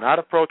 You shall not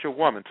approach a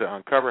woman to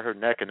uncover her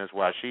nakedness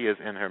while she is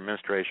in her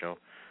menstrual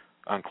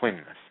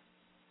uncleanness.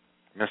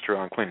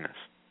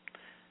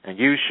 And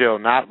you shall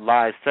not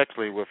lie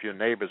sexually with your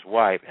neighbor's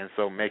wife and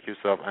so make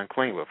yourself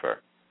unclean with her.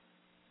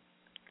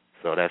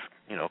 So that's,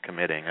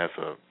 committing. That's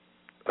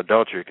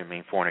adultery can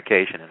mean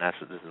fornication, and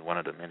this is one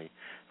of the many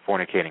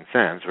fornicating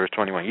sins. Verse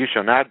 21, you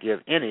shall not give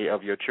any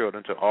of your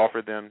children to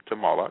offer them to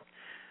Moloch,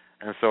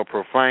 and so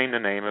profane the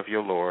name of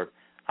your Lord.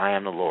 I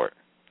am the Lord.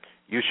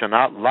 You shall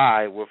not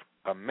lie with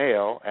a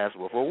male as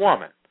with a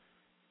woman.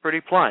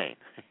 Pretty plain.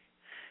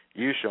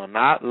 You shall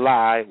not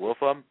lie with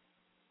a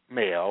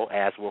male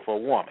as with a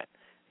woman.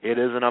 It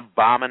is an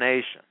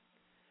abomination.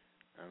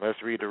 And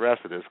let's read the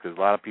rest of this, because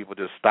a lot of people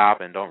just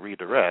stop and don't read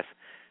the rest.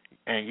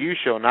 And you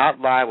shall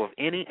not lie with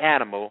any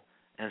animal,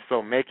 and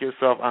so make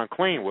yourself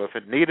unclean with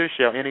it. Neither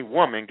shall any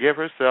woman give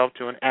herself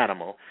to an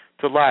animal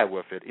to lie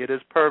with it. It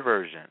is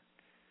perversion.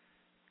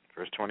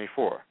 Verse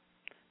 24.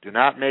 Do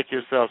not make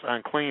yourselves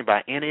unclean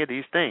by any of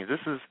these things. This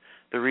is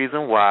the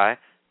reason why,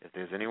 if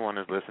there's anyone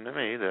that's listening to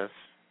me that's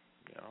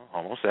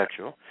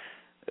homosexual,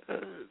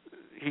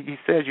 he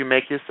says you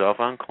make yourself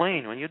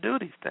unclean when you do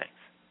these things.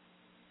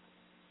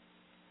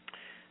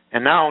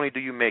 And not only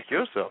do you make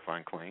yourself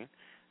unclean,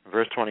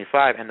 verse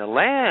 25, and the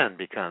land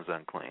becomes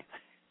unclean,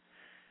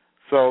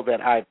 so that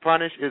I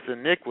punish its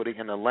iniquity,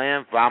 and the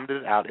land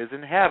vomited out its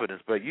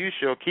inhabitants. But you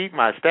shall keep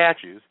my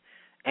statutes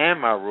and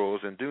my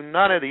rules, and do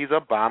none of these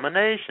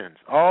abominations.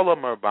 All of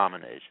them are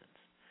abominations,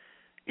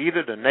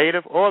 either the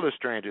native or the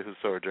stranger who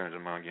sojourns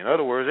among you. In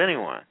other words,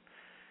 anyone.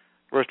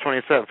 Verse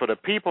 27, for the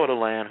people of the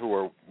land who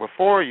were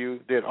before you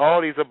did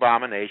all these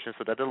abominations,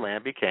 so that the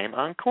land became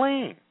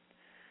unclean.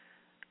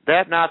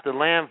 That not the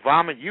land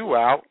vomit you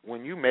out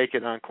when you make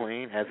it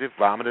unclean, as it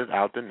vomited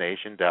out the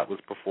nation that was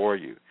before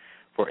you.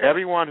 For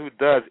everyone who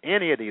does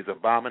any of these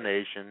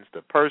abominations,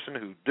 the person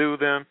who do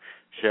them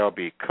shall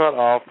be cut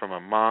off from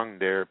among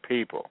their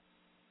people.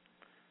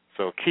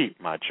 So keep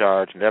my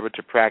charge never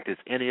to practice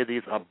any of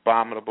these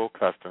abominable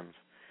customs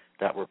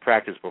that were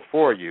practiced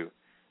before you,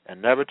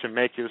 and never to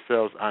make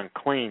yourselves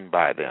unclean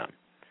by them.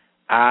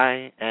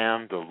 I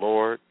am the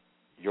Lord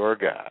your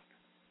God.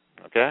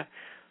 Okay?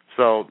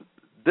 So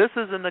this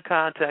is in the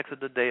context of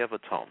the Day of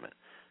Atonement.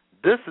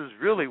 This is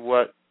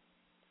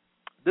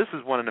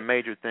one of the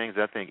major things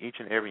I think each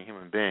and every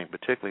human being,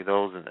 particularly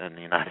those in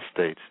the United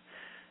States,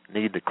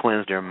 need to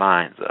cleanse their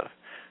minds of.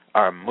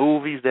 Our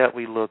movies that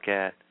we look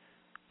at,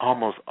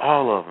 almost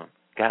all of them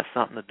got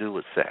something to do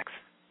with sex.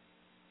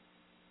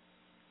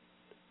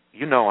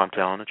 You know I'm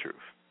telling the truth.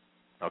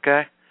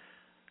 Okay?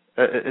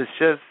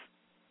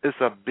 It's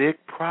a big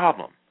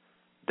problem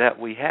that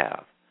we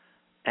have.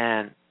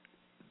 And,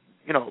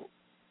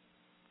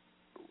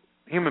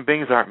 human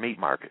beings aren't meat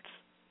markets.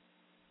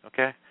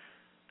 Okay?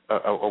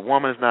 A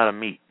woman is not a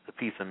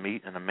piece of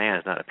meat, and a man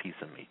is not a piece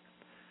of meat.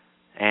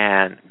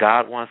 And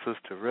God wants us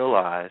to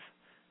realize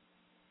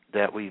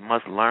that we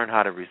must learn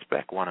how to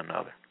respect one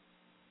another.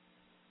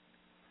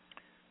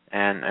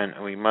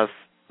 And we must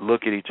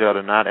look at each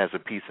other not as a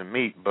piece of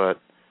meat, but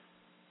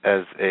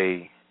as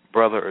a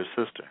brother or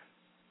sister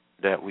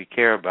that we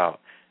care about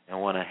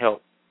and want to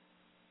help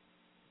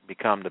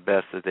become the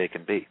best that they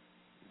can be.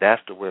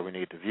 That's the way we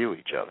need to view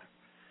each other.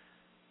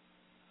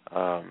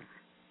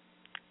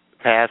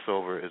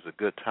 Passover is a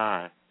good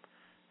time,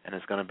 and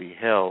it's going to be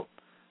held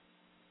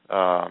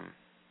for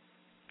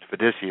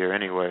this year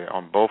anyway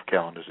on both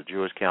calendars, the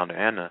Jewish calendar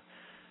and the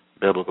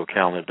biblical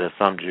calendar that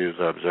some Jews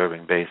are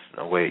observing based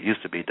on the way it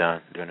used to be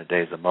done during the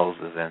days of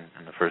Moses and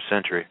in the first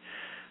century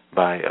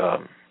by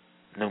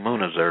new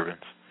moon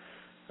observance.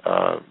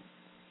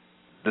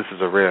 This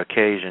is a rare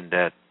occasion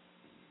that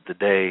the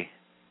day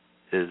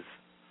is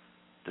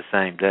the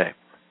same day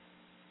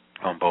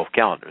on both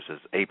calendars.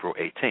 It's April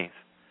 18th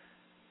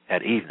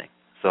at evening.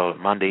 So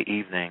Monday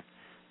evening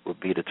would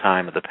be the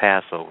time of the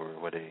Passover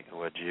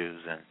where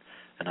Jews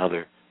and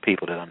other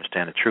people that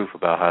understand the truth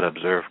about how to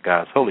observe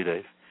God's holy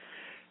days,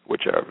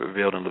 which are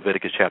revealed in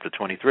Leviticus chapter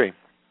 23,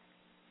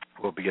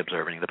 will be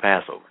observing the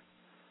Passover.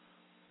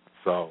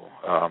 So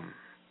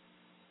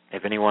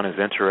if anyone is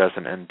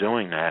interested in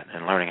doing that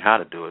and learning how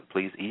to do it,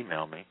 please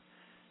email me,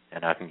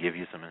 and I can give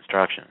you some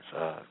instructions.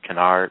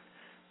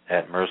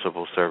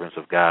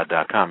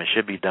 Kennard@mercifulservantsofgod.com. It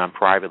should be done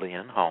privately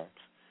in homes.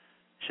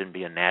 It shouldn't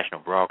be a national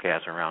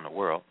broadcast around the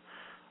world,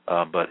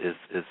 but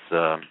it's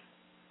a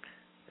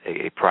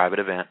private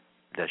event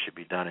that should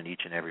be done in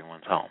each and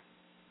everyone's home.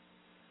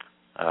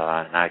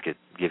 And I could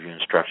give you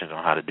instructions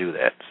on how to do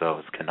that. So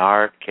it's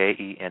Kennard,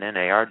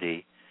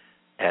 Kennard,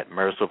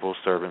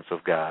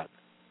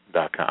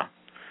 @mercifulservantsofgod.com.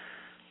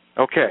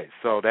 Okay,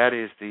 so that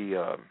is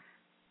the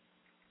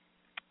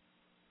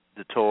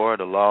Torah,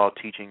 the law,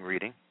 teaching,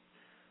 reading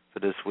for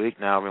this week.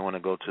 Now we want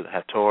to go to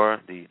the Torah,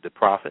 the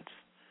prophets,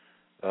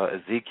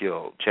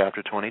 Ezekiel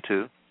chapter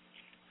 22.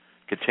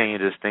 Continue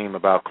this theme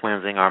about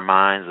cleansing our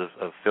minds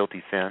of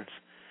filthy sins.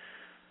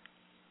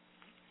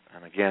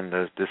 And again,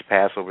 this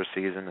Passover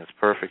season is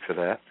perfect for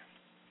that.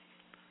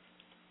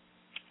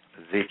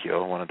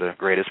 Ezekiel, one of the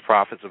greatest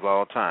prophets of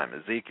all time.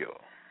 Ezekiel,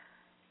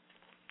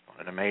 one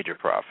of the major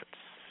prophets.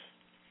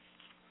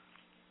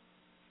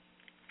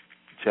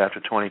 Chapter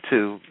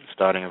 22,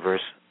 starting in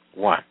verse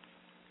 1.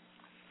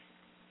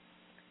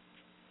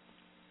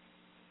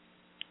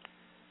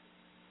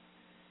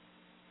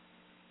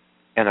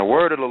 And the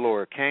word of the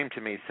Lord came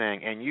to me,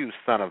 saying, And you,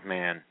 son of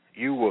man,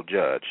 you will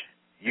judge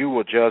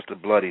the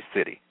bloody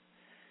city.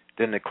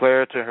 Then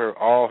declare to her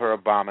all her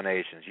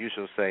abominations. You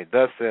shall say,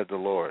 Thus says the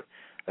Lord,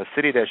 a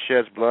city that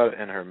sheds blood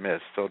in her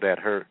midst, so that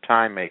her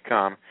time may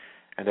come,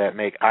 and that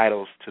make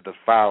idols to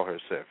defile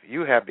herself.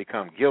 You have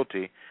become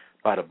guilty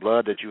by the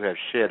blood that you have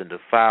shed, and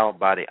defiled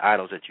by the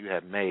idols that you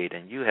have made,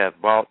 and you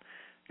have brought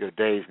your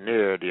days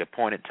nearer, the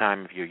appointed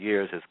time of your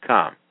years has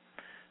come.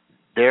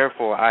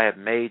 Therefore I have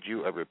made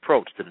you a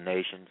reproach to the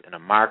nations, and a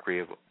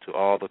mockery to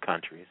all the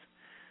countries.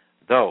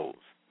 Those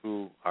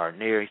who are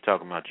near, he's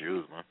talking about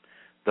Jerusalem,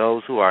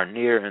 those who are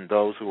near and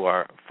those who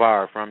are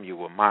far from you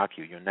will mock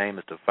you. Your name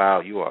is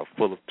defiled. You are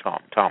full of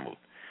tumult.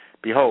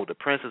 Behold, the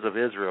princes of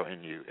Israel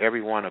in you,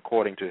 every one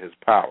according to his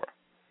power.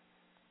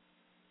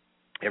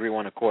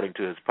 Everyone according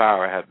to his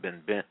power have been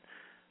bent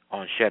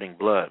on shedding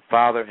blood.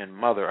 Father and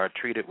mother are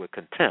treated with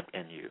contempt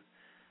in you.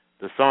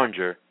 The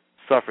sojourner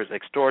suffers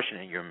extortion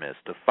in your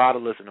midst. The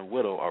fatherless and the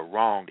widow are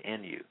wronged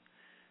in you.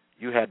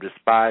 You have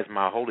despised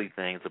my holy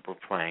things to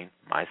proclaim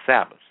my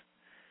Sabbaths.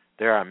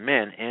 There are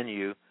men in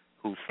you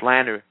who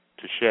slander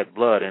to shed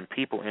blood, and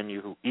people in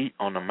you who eat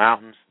on the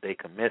mountains. They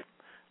commit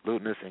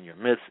lewdness in your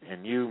midst.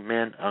 In you,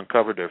 men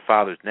uncover their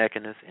father's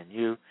nakedness. In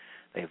you,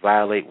 they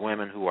violate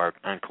women who are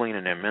unclean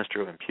in their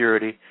menstrual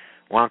impurity.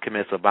 One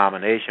commits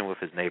abomination with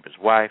his neighbor's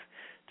wife.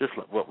 Just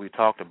like what we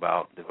talked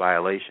about, the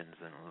violations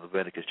in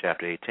Leviticus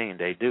chapter 18,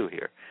 they do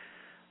here.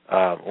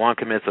 One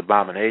commits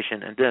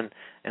abomination. And then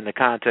in the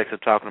context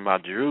of talking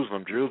about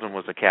Jerusalem, Jerusalem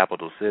was the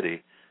capital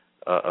city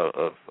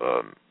of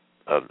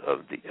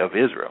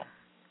Israel.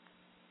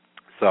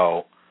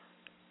 So,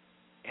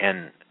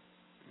 and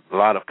a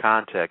lot of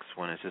context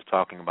when it's just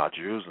talking about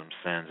Jerusalem's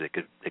sins. It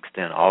could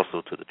extend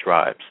also to the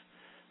tribes'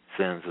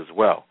 sins as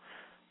well,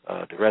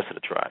 the rest of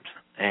the tribes.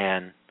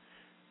 And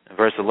in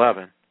verse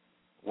 11,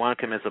 one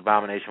commits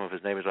abomination with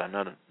his neighbors,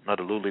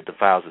 another lewdly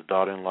defiles his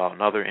daughter-in-law,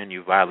 another in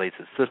you violates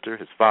his sister,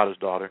 his father's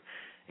daughter.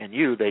 In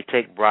you they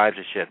take bribes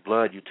and shed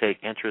blood. You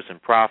take interest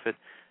and profit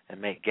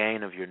and make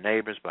gain of your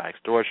neighbors by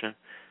extortion.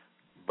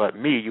 But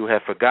me you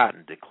have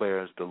forgotten,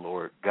 declares the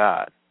Lord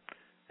God.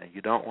 And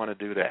you don't want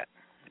to do that.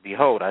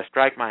 Behold, I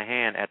strike my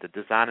hand at the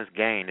dishonest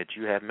gain that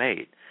you have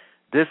made.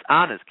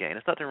 Dishonest gain.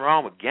 There's nothing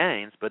wrong with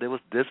gains, but it was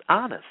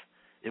dishonest.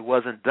 It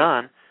wasn't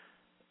done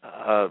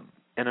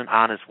in an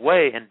honest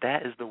way, and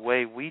that is the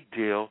way we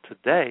deal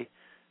today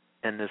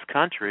in this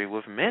country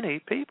with many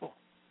people.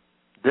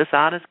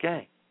 Dishonest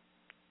gain.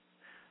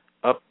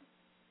 Up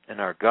in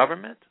our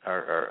government,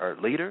 our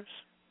leaders,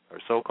 our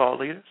so-called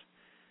leaders,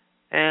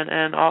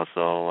 and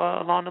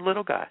also along the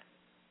little guy.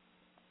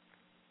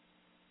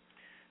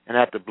 And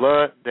at the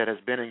blood that has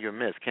been in your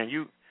midst, can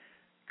you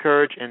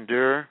courage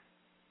endure,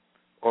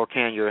 or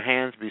can your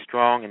hands be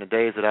strong in the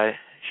days that I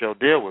shall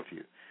deal with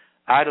you?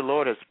 I, the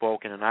Lord, have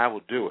spoken, and I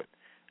will do it.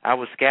 I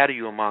will scatter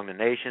you among the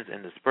nations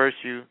and disperse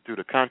you through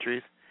the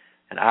countries,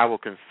 and I will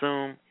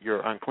consume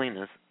your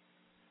uncleanness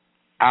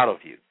out of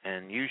you.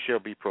 And you shall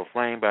be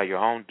proclaimed by your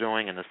own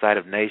doing in the sight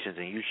of nations,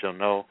 and you shall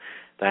know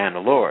that I am the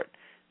Lord.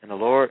 And the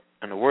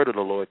word of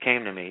the Lord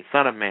came to me,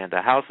 Son of man,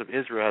 the house of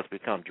Israel has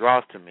become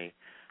dross to me,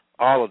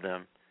 all of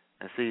them.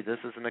 And see, this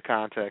is in the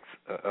context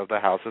of the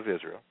house of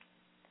Israel,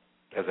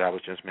 as I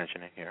was just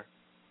mentioning here.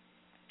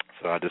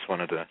 So I just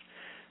wanted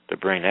to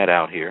bring that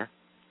out here.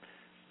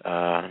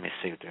 Let me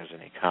see if there's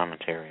any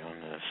commentary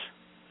on this.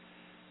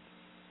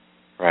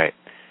 Right.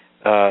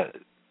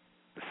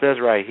 It says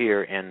right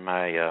here in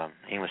my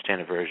English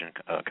Standard Version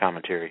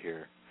commentary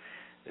here,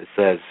 it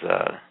says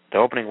the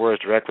opening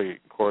words directly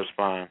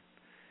correspond.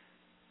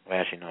 Well,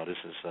 actually, no, this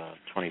is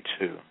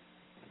 22.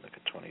 Look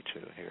at 22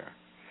 here.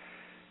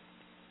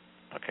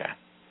 Okay.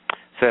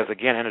 It says,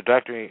 again,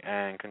 introductory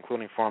and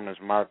concluding formulas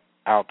mark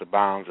out the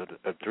bounds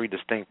of three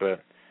distinct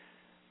but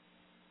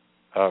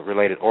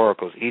related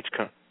oracles. Each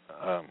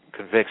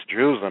convicts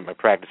Jerusalem of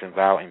practicing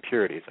vile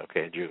impurities,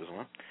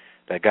 Jerusalem,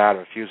 that God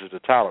refuses to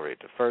tolerate.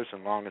 The first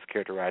and longest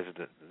characterizes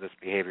this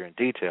behavior in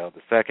detail.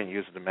 The second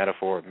uses the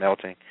metaphor of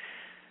melting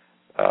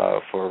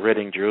for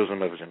ridding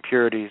Jerusalem of its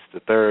impurities. The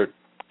third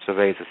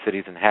surveys the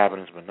city's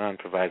inhabitants, but none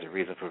provides a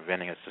reason for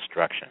preventing its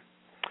destruction.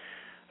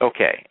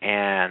 Okay,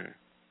 and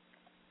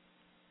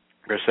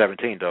verse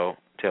 17, though,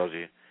 tells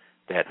you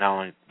that not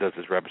only does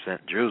this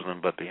represent Jerusalem,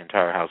 but the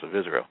entire house of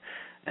Israel.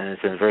 And it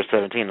says in verse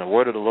 17, the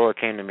word of the Lord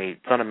came to me,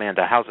 Son of man,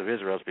 the house of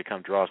Israel has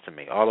become dross to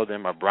me. All of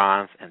them are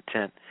bronze and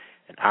tin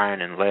and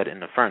iron and lead in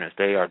the furnace.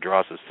 They are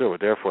dross of silver.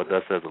 Therefore,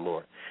 thus says the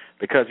Lord,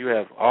 because you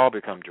have all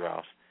become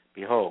dross,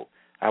 behold,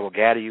 I will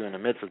gather you in the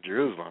midst of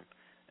Jerusalem,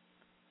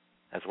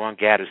 as one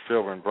gathers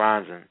silver and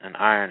bronze and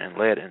iron and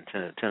lead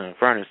into tin and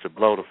furnace to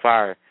blow the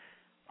fire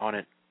on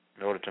it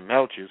in order to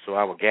melt you. So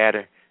I will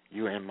gather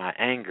you in my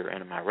anger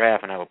and in my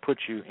wrath, and I will put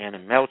you in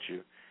and melt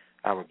you.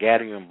 I will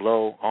gather you and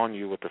blow on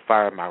you with the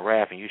fire of my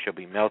wrath, and you shall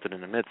be melted in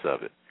the midst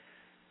of it.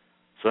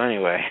 So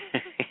anyway,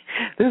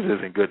 this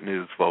isn't good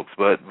news, folks,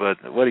 but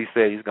what he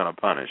said, he's going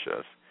to punish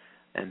us.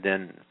 And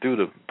then through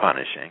the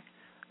punishing,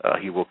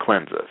 he will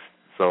cleanse us.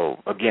 So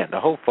again, the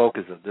whole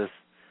focus of this,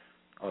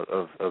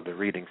 of the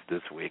readings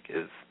this week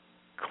is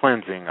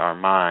cleansing our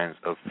minds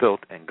of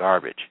filth and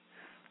garbage.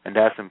 And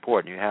that's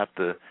important. You have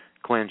to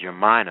cleanse your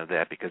mind of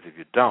that, because if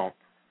you don't,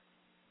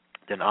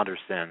 then other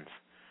sins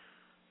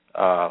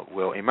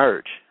will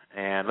emerge.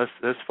 And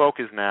let's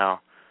focus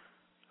now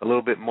a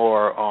little bit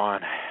more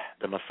on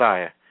the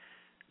Messiah,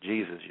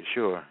 Jesus,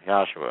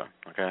 Yahshua,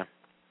 okay?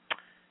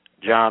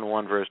 John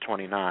 1, verse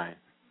 29.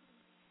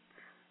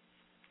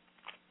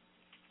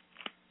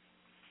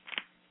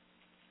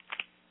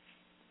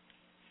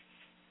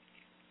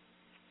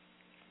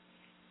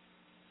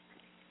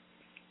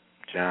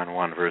 John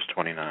 1, verse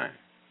 29.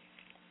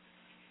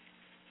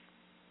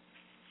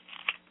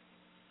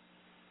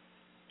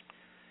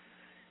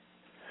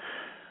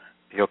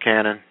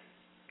 Yochanan,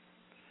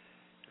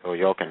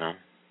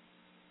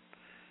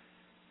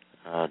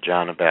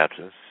 John the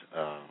Baptist,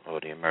 or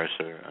the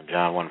Immerser,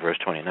 John 1, verse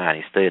 29,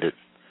 he stated,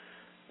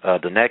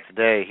 the next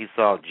day he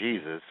saw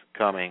Jesus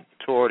coming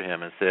toward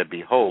him and said,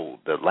 behold,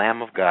 the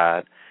Lamb of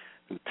God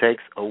who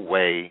takes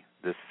away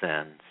the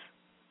sins,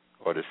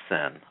 or the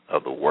sin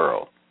of the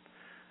world.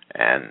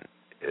 And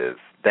if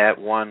that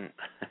one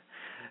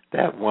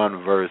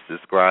verse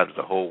describes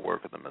the whole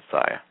work of the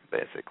Messiah,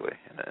 basically,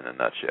 in a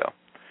nutshell.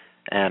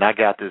 And I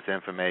got this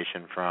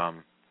information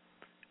from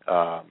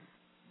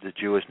the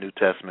Jewish New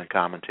Testament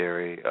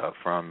commentary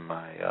from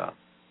my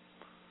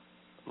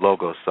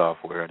Logos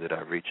software that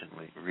I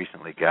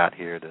recently got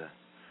here to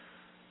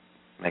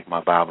make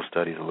my Bible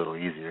studies a little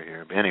easier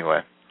here. But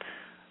anyway,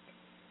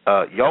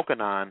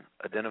 Yochanan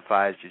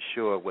identifies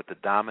Yeshua with the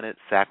dominant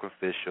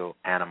sacrificial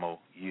animal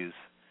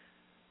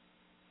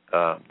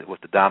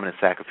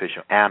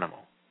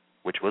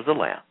which was the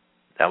lamb.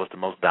 That was the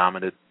most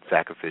dominant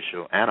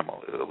sacrificial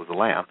animal. It was a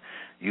lamb,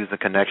 used in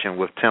connection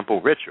with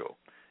temple ritual,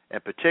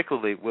 and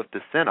particularly with the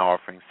sin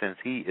offering, since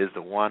he is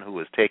the one who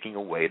is taking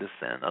away the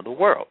sin of the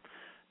world.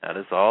 Now,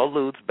 this all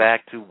alludes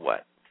back to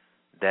what?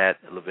 That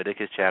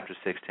Leviticus chapter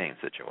 16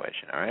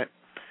 situation, all right?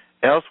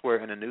 Elsewhere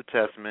in the New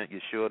Testament,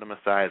 Yeshua the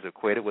Messiah is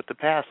equated with the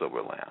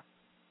Passover lamb,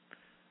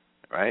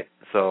 right?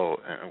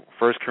 So,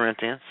 1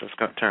 Corinthians, let's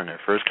turn there,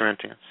 1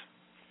 Corinthians.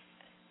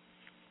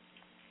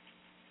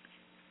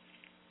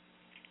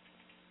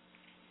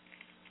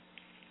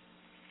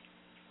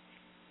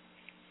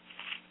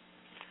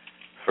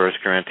 1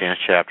 Corinthians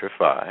chapter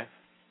 5,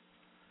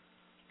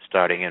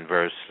 starting in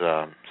verse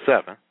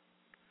 7,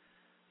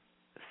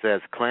 it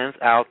says, "Cleanse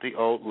out the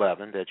old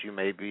leaven, that you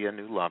may be a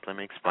new lump." Let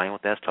me explain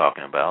what that's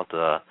talking about.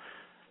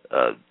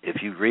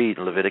 If you read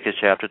Leviticus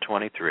chapter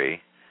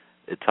 23,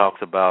 it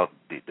talks about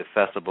the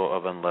festival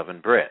of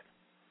unleavened bread,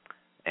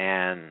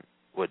 and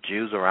what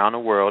Jews around the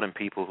world and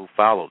people who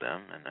follow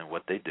them and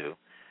what they do,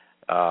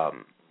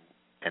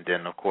 and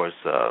then, of course,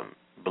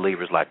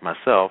 believers like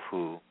myself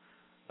who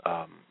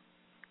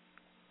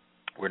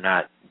we're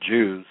not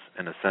Jews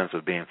in the sense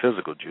of being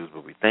physical Jews,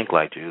 but we think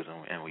like Jews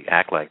and we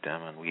act like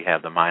them, and we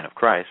have the mind of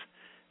Christ.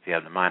 If you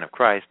have the mind of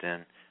Christ,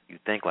 then you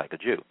think like a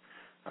Jew,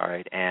 all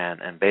right?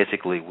 And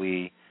basically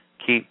we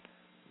keep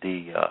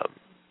the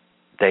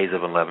days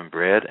of unleavened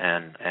bread,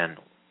 and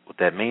what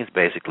that means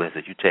basically is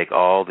that you take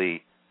all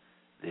the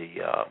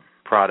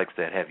products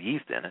that have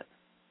yeast in it,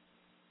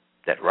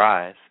 that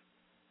rise,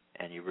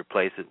 and you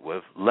replace it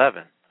with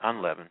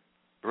unleavened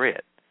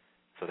bread.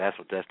 So that's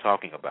what that's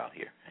talking about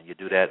here. And you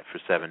do that for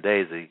 7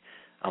 days. The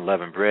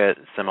unleavened bread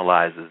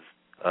symbolizes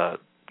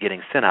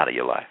getting sin out of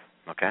your life,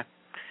 okay?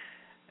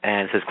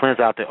 And it says, "Cleanse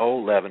out the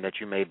old leaven,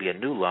 that you may be a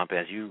new lump,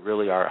 as you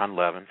really are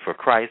unleavened. For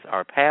Christ,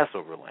 our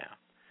Passover lamb,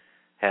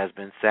 has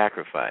been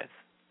sacrificed."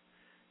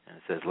 And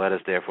it says, "Let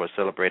us therefore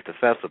celebrate the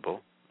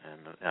festival,"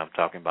 and I'm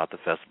talking about the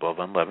festival of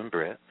unleavened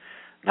bread,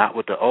 "not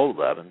with the old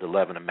leaven, the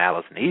leaven of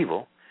malice and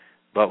evil,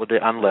 but with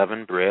the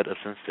unleavened bread of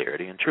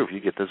sincerity and truth." You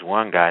get this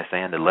one guy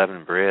saying the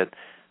leavened bread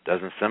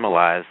doesn't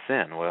symbolize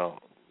sin.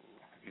 Well,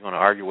 you're going to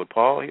argue with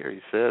Paul here?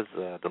 He says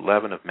the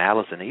leaven of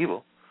malice and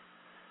evil.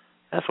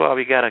 That's why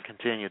we got to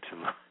continue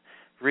to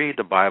read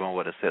the Bible and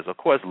what it says. Of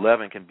course,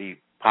 leaven can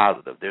be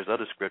positive. There's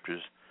other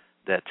scriptures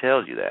that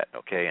tells you that,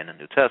 okay, in the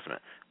New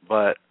Testament.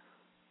 But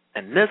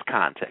in this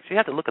context, you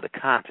have to look at the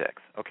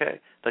context, okay,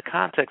 the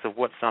context of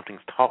what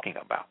something's talking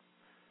about.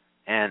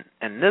 And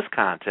in this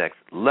context,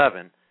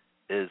 leaven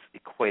is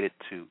equated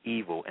to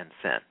evil and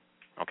sin,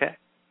 okay?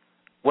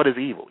 What is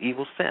evil?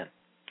 Evil's sin.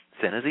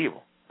 Sin is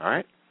evil, all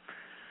right?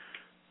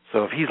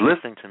 So if he's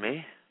listening to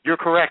me, you're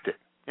corrected.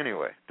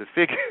 Anyway, the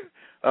figure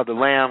of the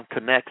lamb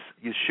connects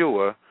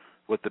Yeshua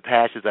with the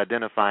passage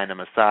identifying the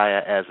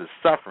Messiah as his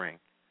suffering.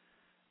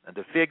 And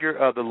the figure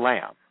of the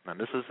lamb, now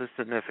this is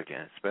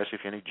significant, especially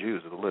if any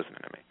Jews are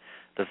listening to me.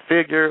 The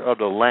figure of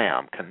the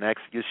lamb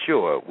connects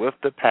Yeshua with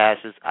the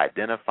passage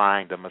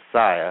identifying the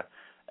Messiah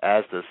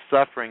as the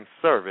suffering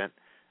servant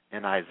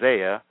in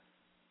Isaiah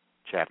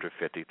chapter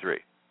 53.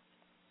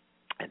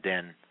 And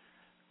then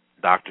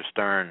Dr.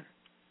 Stern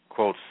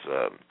quotes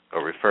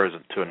or refers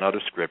to another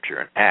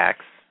scripture in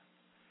Acts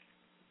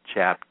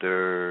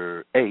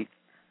chapter 8.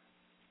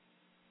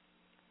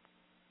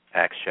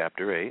 Acts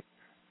chapter 8,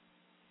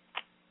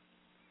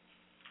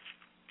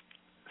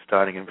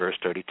 starting in verse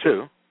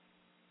 32.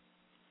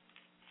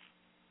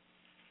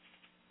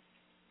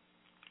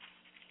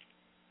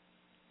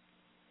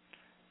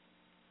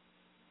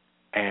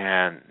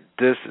 And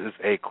this is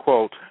a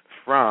quote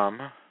from,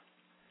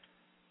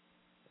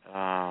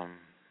 let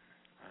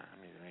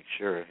me make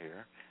sure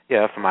here.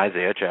 Yeah, from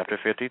Isaiah chapter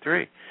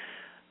 53,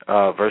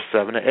 verse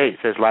 7 to 8. It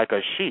says, "Like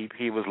a sheep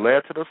he was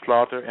led to the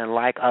slaughter, and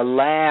like a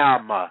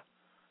lamb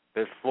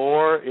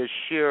before its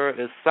shearer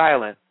is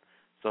silent,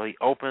 so he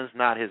opens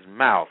not his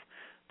mouth."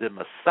 The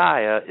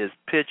Messiah is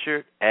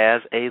pictured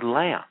as a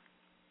lamb.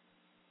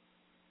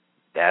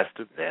 That's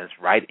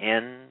right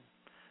in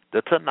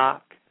the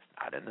Tanakh.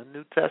 It's not in the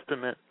New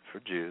Testament for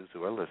Jews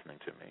who are listening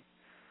to me.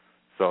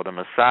 So the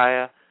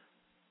Messiah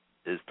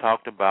is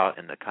talked about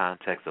in the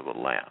context of a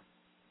lamb.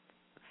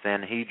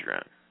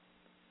 Sanhedrin,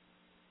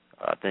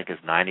 I think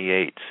it's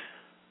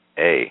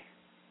 98A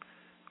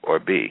or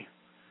B,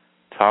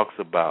 talks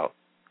about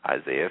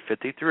Isaiah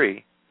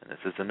 53, and this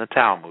is in the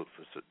Talmud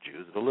for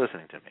Jews who are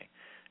listening to me.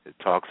 It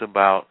talks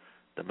about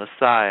the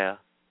Messiah,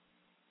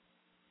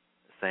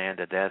 saying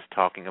that that's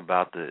talking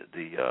about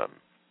the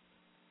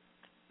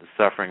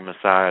suffering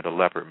Messiah, the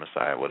leopard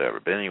Messiah, whatever.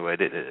 But anyway,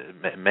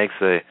 it makes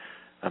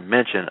a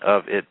mention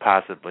of it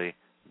possibly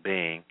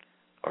being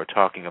or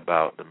talking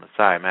about the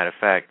Messiah. Matter of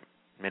fact,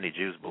 many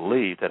Jews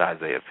believe that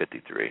Isaiah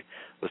 53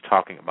 was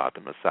talking about the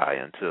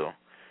Messiah until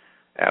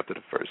after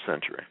the 1st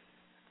century.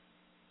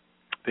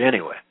 But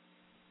anyway,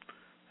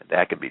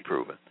 that can be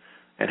proven.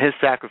 And his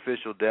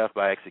sacrificial death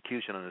by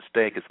execution on the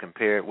stake is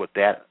compared with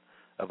that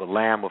of a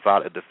lamb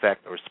without a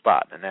defect or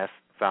spot, and that's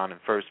found in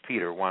 1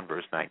 Peter 1,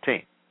 verse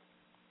 19,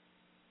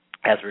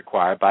 as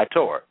required by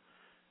Torah.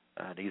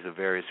 These are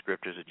various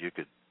scriptures that you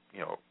could,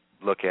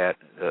 look at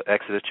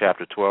Exodus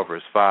chapter 12,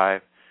 verse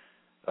 5,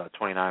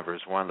 29,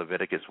 verse 1,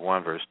 Leviticus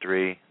 1, verse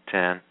 3,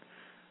 10,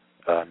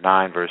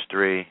 9, verse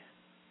 3,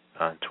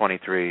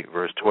 23,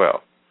 verse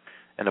 12.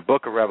 In the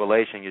book of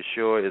Revelation,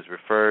 Yeshua is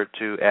referred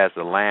to as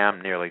the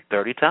Lamb nearly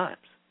 30 times.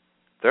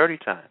 30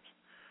 times.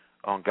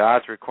 On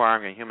God's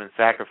requiring a human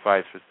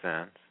sacrifice for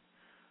sins,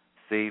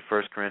 see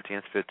 1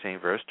 Corinthians 15,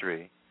 verse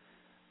 3,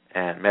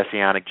 and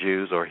Messianic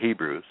Jews or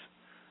Hebrews,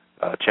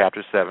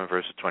 chapter 7,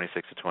 verses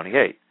 26 to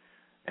 28.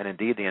 And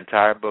indeed, the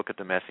entire book of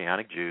the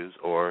Messianic Jews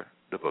or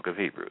the book of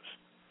Hebrews.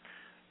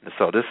 And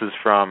so this is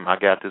from, I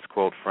got this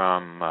quote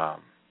from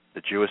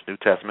the Jewish New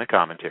Testament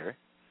commentary.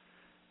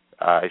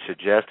 I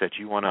suggest that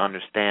you want to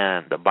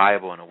understand the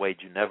Bible in a way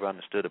you never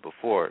understood it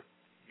before.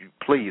 You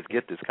please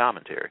get this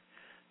commentary.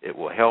 It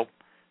will help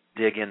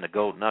dig in the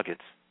gold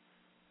nuggets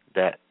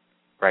that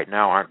right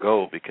now aren't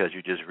gold because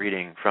you're just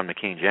reading from the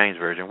King James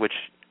Version, which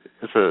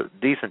is a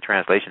decent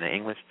translation in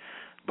English.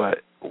 But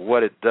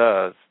what it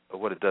does, or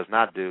what it does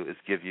not do, is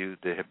give you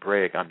the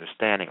Hebraic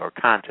understanding or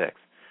context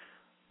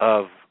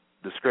of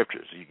the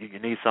Scriptures. You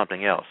need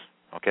something else,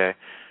 okay?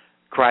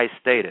 Christ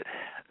stated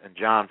in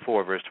John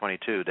 4, verse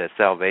 22, that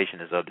salvation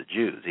is of the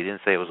Jews. He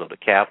didn't say it was of the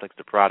Catholics,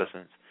 the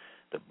Protestants,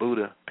 the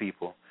Buddha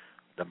people,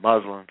 the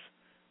Muslims.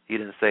 He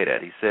didn't say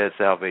that. He said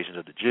salvation is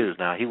of the Jews.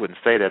 Now, he wouldn't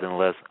say that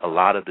unless a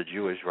lot of the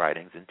Jewish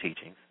writings and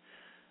teachings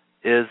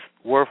is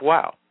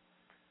worthwhile.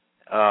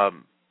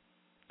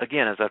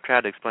 Again, as I've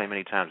tried to explain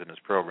many times in this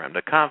program,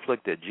 the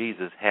conflict that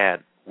Jesus had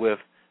with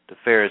the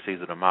Pharisees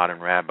or the modern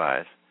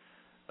rabbis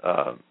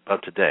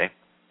of today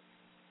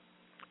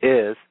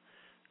is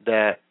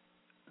that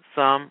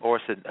some or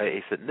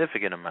a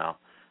significant amount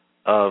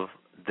of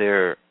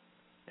their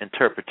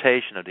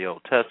interpretation of the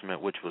Old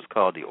Testament, which was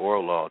called the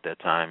oral law at that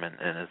time, and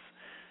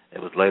it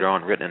was later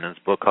on written in this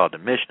book called the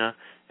Mishnah,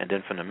 and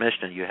then from the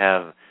Mishnah you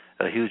have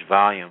a huge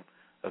volume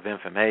of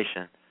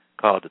information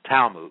called the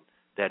Talmud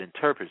that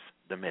interprets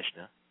the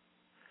Mishnah.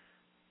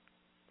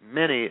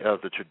 Many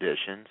of the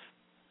traditions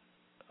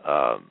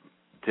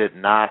did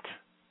not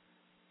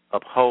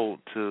uphold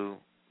to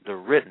the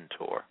written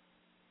Torah.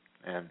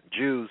 And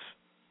Jews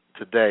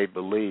today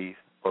believe,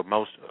 or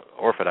most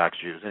Orthodox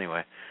Jews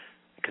anyway,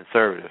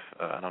 conservative,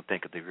 I don't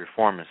think the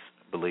reformists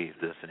believe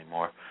this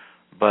anymore,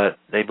 but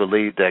they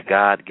believe that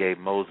God gave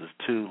Moses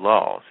two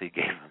laws. He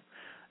gave him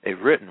a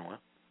written one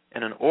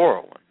and an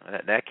oral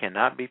one. That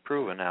cannot be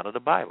proven out of the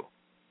Bible.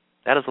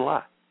 That is a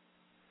lie.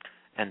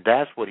 And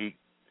that's what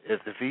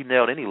if he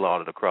nailed any law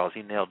to the cross,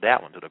 he nailed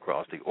that one to the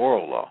cross, the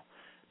oral law,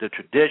 the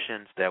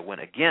traditions that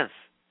went against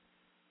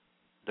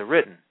the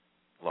written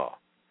law.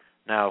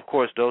 Now, of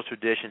course, those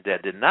traditions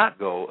that did not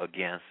go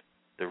against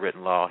the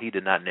written law, he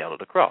did not nail to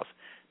the cross.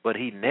 But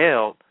he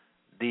nailed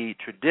the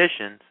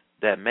traditions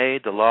that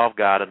made the law of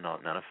God of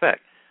none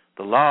effect.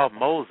 The law of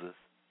Moses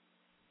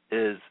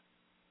is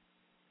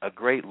a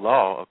great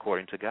law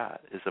according to God.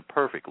 It's a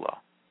perfect law.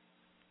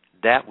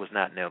 That was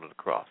not nailed to the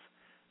cross.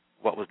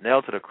 What was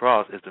nailed to the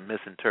cross is the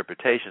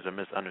misinterpretations or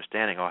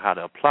misunderstanding or how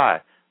to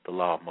apply the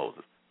law of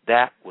Moses.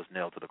 That was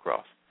nailed to the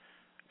cross.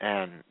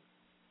 And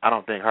I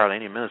don't think hardly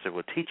any minister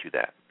would teach you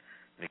that,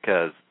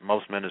 because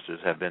most ministers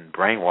have been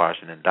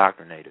brainwashed and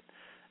indoctrinated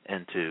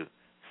into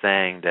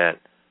saying that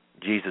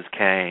Jesus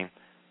came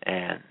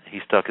and he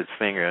stuck his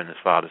finger in his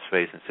Father's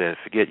face and said,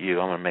 forget you,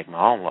 I'm going to make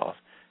my own laws.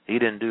 He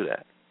didn't do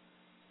that.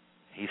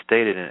 He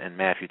stated in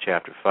Matthew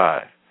chapter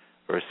 5,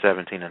 verse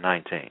 17 and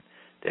 19,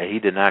 that he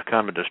did not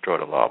come to destroy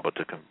the law, but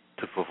to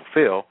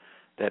fulfill.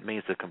 That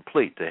means to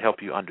complete, to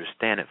help you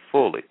understand it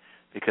fully,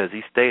 because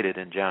he stated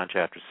in John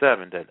chapter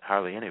 7 that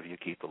hardly any of you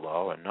keep the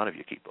law, and none of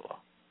you keep the law.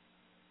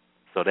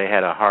 So they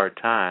had a hard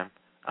time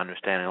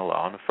understanding the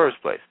law in the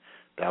first place.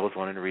 That was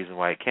one of the reasons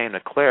why he came, to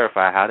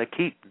clarify how to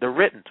keep the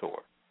written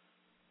Torah,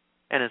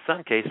 and in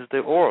some cases the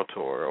oral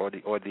Torah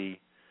or the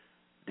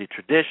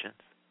traditions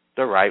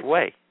the right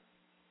way.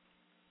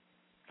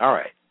 All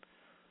right.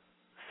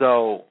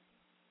 So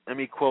let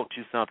me quote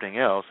you something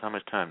else. How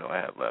much time do I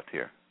have left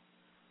here?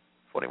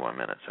 41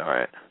 minutes. All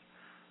right.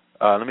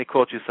 Let me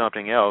quote you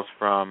something else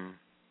from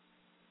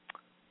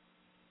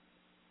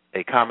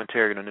a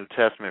commentary in the New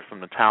Testament from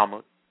the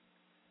Talmud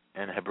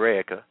and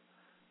Hebraica.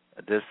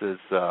 This is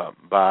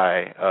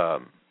by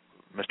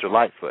Mr.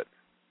 Lightfoot.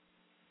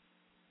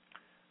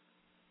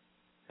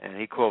 And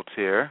he quotes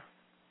here,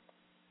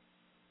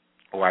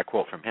 or I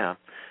quote from him,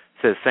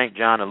 says, St.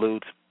 John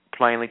alludes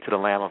plainly to the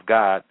Lamb of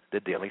God, the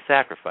daily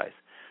sacrifice.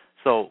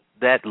 So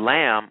that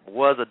lamb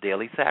was a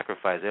daily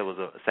sacrifice. It was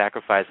a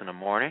sacrifice in the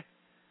morning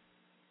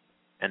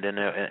and then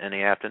in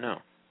the afternoon.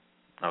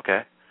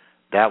 Okay?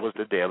 That was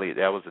the daily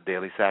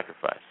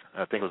sacrifice.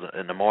 I think it was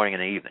in the morning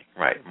and the evening.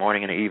 Right,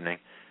 morning and the evening.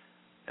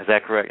 Is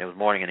that correct? It was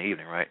morning and the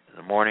evening, right?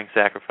 The morning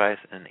sacrifice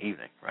and the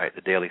evening, right?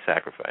 The daily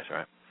sacrifice,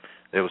 right?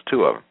 There was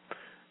two of them.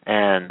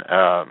 And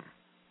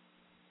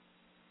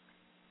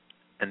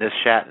this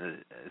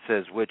it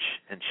says, which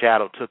in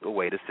shadow took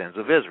away the sins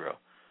of Israel.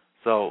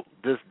 So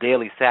this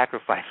daily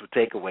sacrifice would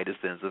take away the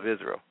sins of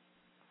Israel,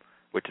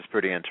 which is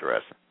pretty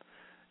interesting.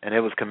 And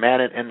it was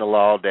commanded in the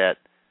law that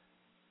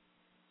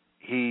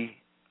he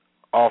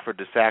offered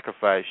the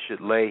sacrifice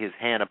should lay his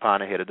hand upon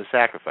the head of the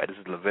sacrifice. This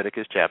is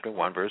Leviticus chapter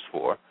 1, verse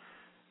 4,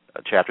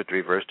 chapter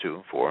 3, verse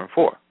 2, 4, and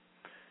 4. It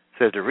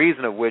says, the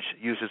reason of which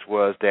usage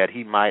was that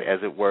he might, as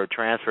it were,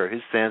 transfer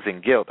his sins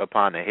and guilt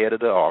upon the head of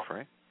the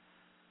offering,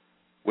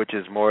 which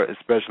is more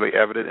especially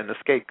evident in the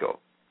scapegoat.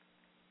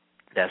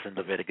 That's in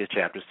Leviticus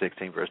chapter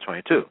 16, verse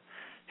 22.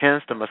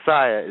 Hence, the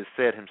Messiah is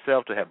said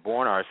himself to have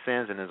borne our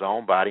sins in his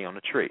own body on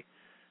the tree.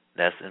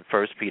 That's in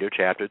 1 Peter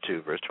chapter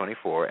 2, verse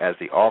 24, as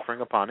the offering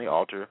upon the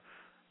altar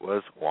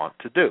was wont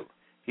to do.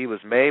 He was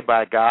made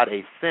by God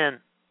a sin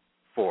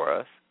for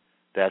us.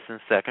 That's in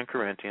 2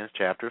 Corinthians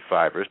chapter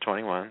 5, verse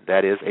 21.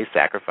 That is a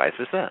sacrifice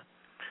for sin.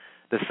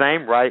 The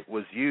same rite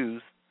was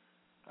used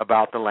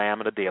about the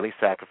lamb of the daily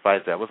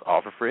sacrifice that was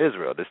offered for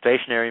Israel. The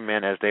stationary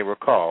men, as they were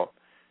called,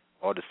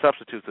 or the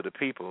substitutes of the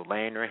people,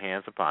 laying their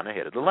hands upon the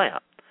head of the lamb.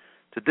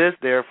 To this,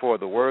 therefore,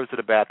 the words of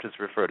the Baptist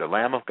refer to the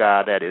Lamb of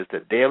God, that is,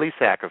 the daily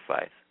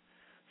sacrifice.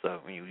 So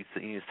when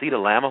you see the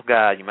Lamb of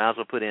God, you might as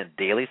well put in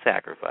daily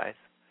sacrifice.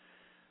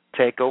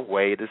 Take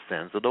away the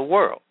sins of the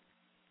world,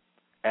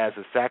 as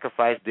the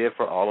sacrifice did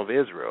for all of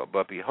Israel.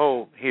 But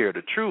behold, here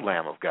the true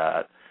Lamb of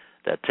God,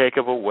 that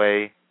taketh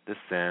away the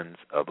sins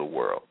of the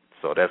world.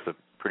 So that's a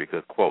pretty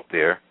good quote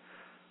there.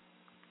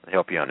 I'll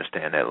help you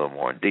understand that a little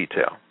more in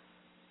detail.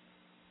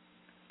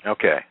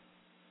 Okay.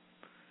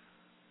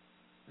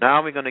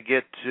 Now we're going to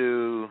get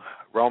to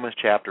Romans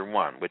chapter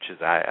 1, which is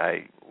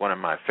one of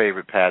my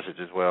favorite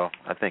passages. Well,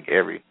 I think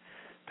every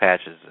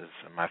passage is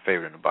my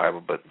favorite in the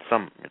Bible, but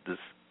some just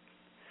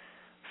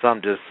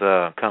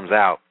comes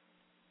out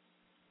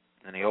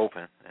in the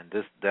open, and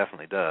this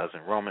definitely does,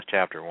 in Romans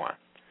chapter 1,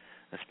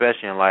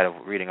 especially in light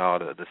of reading all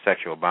the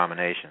sexual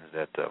abominations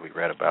that we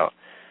read about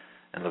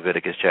in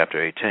Leviticus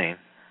chapter 18.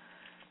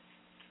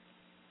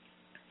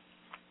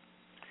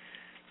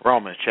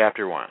 Romans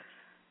chapter 1.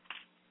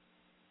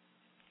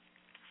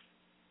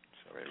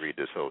 Read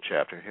this whole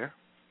chapter here,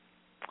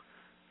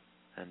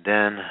 and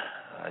then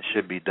I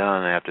should be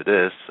done after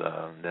this.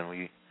 Then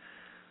we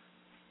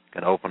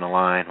can open the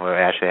line. Well,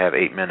 I actually have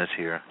 8 minutes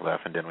here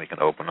left, and then we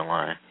can open the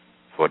line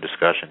for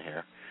discussion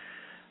here.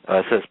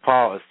 It says,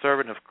 Paul, a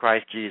servant of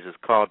Christ Jesus,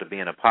 called to be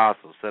an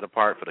apostle, set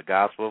apart for the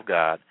gospel of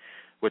God,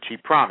 which he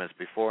promised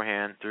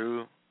beforehand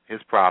through his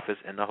prophets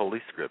in the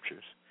Holy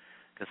Scriptures,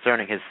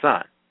 concerning his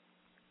Son,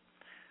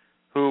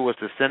 who was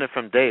descended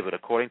from David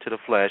according to the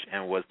flesh,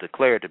 and was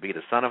declared to be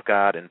the Son of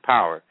God in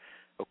power,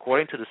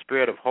 according to the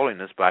Spirit of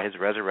holiness by his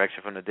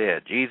resurrection from the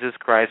dead, Jesus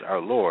Christ our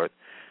Lord,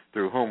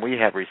 through whom we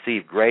have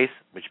received grace,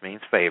 which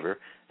means favor,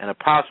 and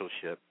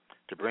apostleship,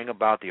 to bring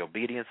about the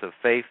obedience of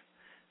faith.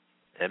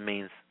 That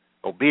means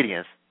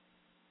obedience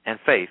and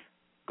faith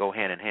go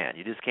hand in hand.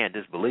 You just can't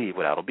disbelieve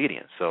without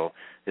obedience. So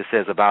it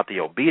says about the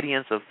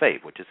obedience of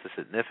faith, which is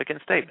a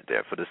significant statement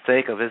there, for the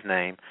sake of his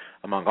name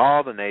among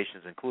all the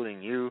nations,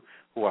 including you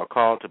who are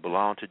called to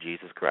belong to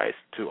Jesus Christ,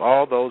 to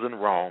all those in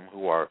Rome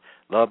who are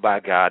loved by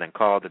God and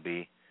called to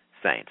be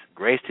saints.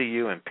 Grace to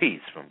you and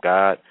peace from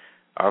God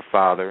our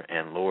Father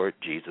and Lord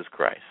Jesus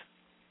Christ.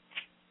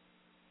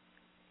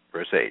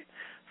 Verse 8.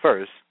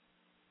 First,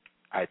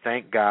 I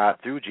thank God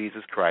through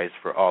Jesus Christ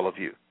for all of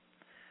you,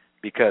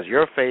 because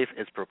your faith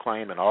is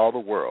proclaimed in all the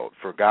world.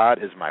 For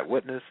God is my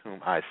witness, whom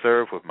I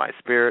serve with my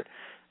spirit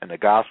and the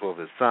gospel of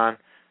his Son,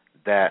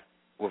 that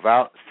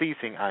without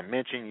ceasing I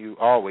mention you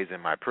always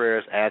in my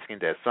prayers, asking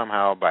that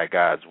somehow by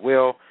God's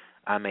will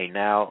I may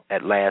now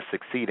at last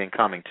succeed in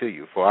coming to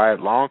you. For I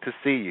long to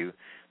see you,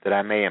 that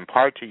I may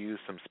impart to you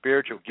some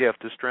spiritual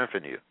gift to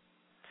strengthen you.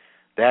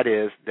 That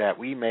is, that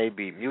we may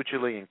be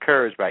mutually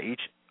encouraged by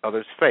each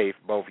other's faith,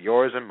 both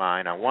yours and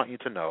mine. I want you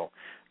to know,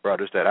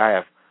 brothers, that I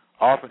have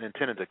often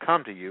intended to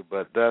come to you,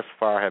 but thus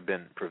far have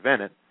been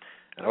prevented,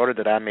 in order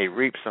that I may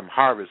reap some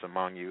harvest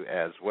among you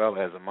as well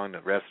as among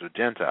the rest of the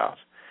Gentiles.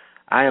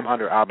 I am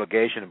under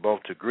obligation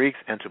both to Greeks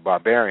and to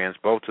barbarians,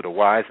 both to the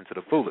wise and to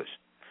the foolish.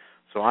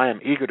 So I am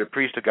eager to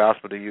preach the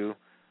gospel to you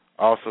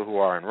also who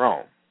are in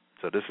Rome.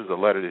 So this is a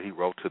letter that he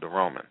wrote to the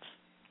Romans,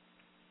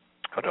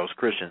 or those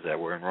Christians that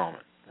were in Rome.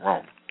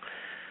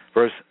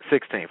 Verse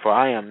 16, for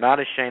I am not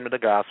ashamed of the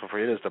gospel, for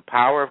it is the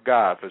power of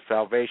God for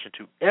salvation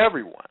to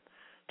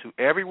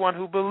everyone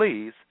who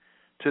believes,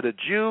 to the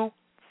Jew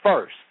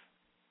first,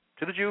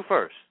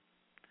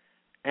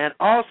 and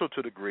also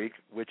to the Greek,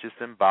 which is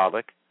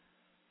symbolic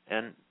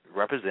and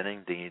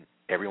representing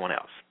everyone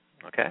else.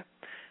 Okay?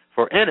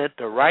 For in it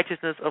the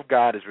righteousness of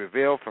God is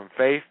revealed from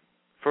faith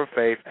for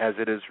faith, as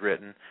it is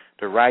written,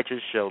 the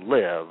righteous shall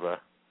live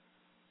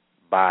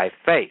by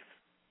faith.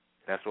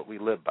 That's what we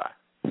live by,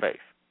 faith.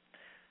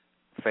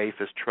 Faith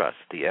is trust,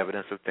 the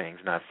evidence of things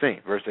not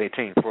seen. Verse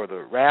 18, for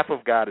the wrath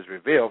of God is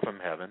revealed from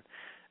heaven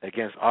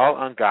against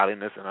all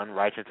ungodliness and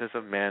unrighteousness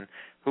of men,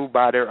 who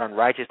by their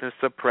unrighteousness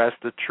suppress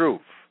the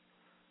truth.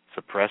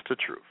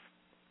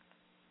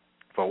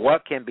 For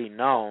what can be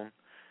known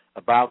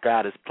about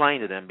God is plain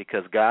to them,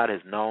 because God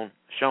has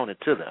shown it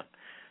to them.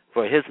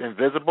 For his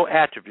invisible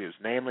attributes,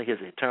 namely his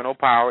eternal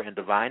power and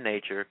divine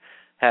nature,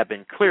 have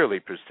been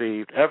clearly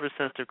perceived ever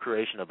since the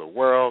creation of the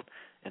world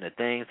and the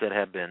things that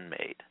have been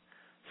made.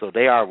 So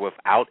they are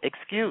without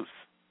excuse.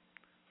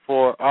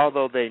 For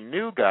although they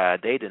knew God,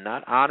 they did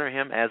not honor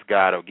him as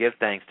God or give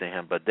thanks to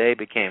him, but they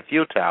became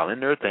futile in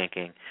their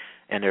thinking,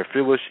 and their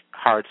foolish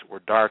hearts were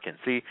darkened.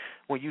 See,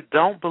 when you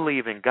don't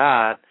believe in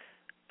God,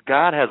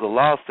 God has a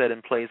law set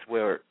in place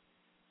where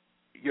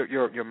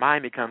your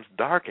mind becomes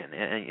darkened,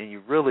 and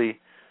you really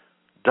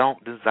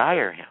don't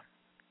desire him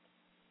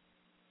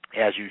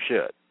as you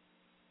should.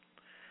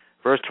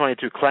 Verse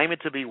 22, claiming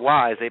to be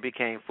wise, they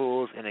became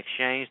fools and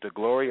exchanged the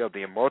glory of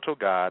the immortal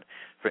God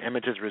for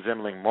images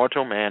resembling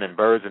mortal man and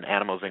birds and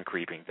animals and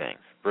creeping things.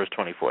 Verse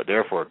 24,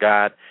 therefore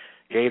God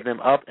gave them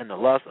up in the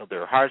lust of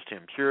their hearts to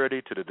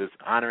impurity, to the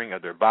dishonoring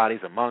of their bodies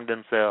among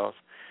themselves,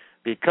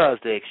 because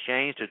they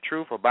exchanged the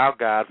truth about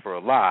God for a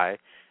lie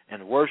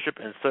and worshiped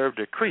and served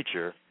a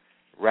creature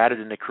rather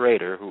than the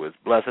Creator, who is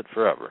blessed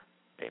forever.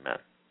 Amen.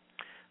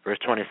 Verse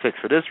 26,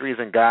 for this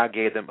reason God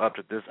gave them up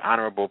to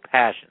dishonorable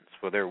passions,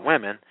 for their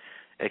women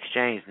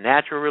exchanged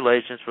natural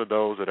relations for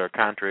those that are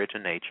contrary to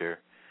nature.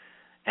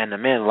 And the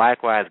men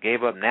likewise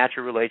gave up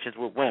natural relations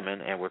with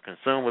women and were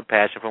consumed with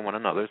passion for one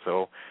another.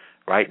 So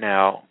right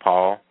now,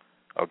 Paul,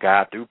 or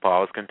God through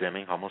Paul, is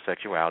condemning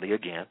homosexuality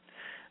again.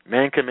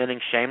 Men committing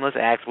shameless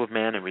acts with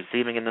men and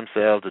receiving in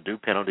themselves the due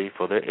penalty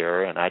for their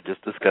error. And I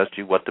just discussed to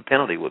you what the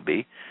penalty would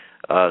be.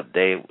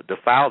 They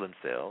defile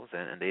themselves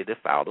and they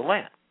defile the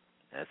land.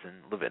 That's in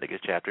Leviticus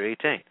chapter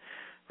 18.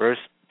 Verse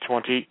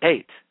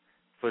 28.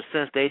 For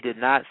since they did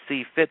not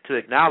see fit to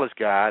acknowledge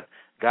God,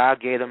 God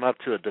gave them up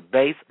to a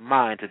debased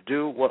mind to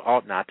do what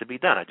ought not to be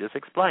done. I just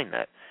explained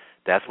that.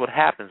 That's what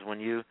happens when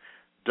you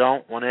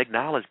don't want to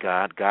acknowledge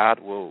God. God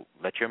will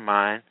let your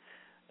mind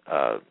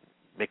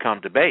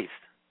become debased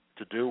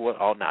to do what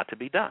ought not to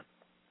be done.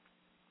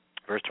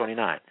 Verse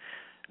 29.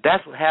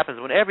 That's what happens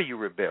whenever you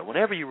rebel.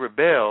 Whenever you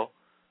rebel,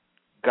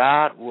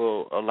 God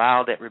will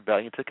allow that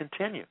rebellion to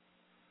continue.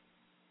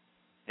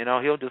 You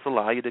know, he'll just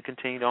allow you to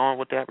continue on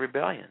with that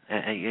rebellion.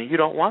 And you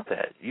don't want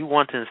that. You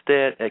want to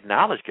instead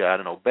acknowledge God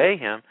and obey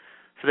him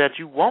so that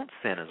you won't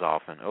sin as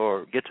often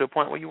or get to a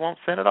point where you won't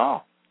sin at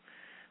all.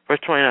 Verse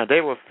 29, they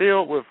were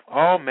filled with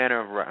all manner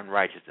of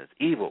unrighteousness,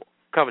 evil,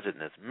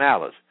 covetousness,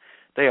 malice.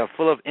 They are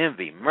full of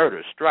envy,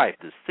 murder, strife,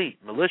 deceit,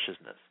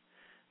 maliciousness.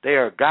 They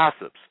are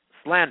gossips,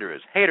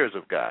 slanderers, haters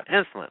of God,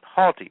 insolent,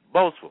 haughty,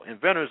 boastful,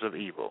 inventors of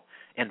evil.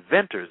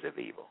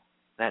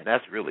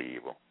 That's really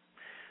evil.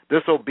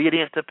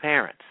 Disobedient to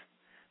parents,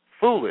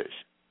 foolish,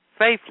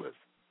 faithless,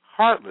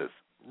 heartless,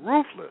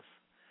 ruthless.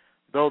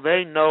 Though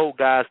they know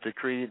God's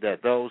decree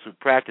that those who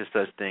practice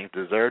such things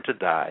deserve to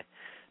die,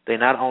 they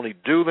not only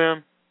do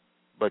them,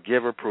 but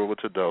give approval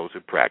to those who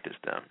practice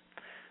them.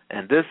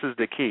 And this is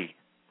the key,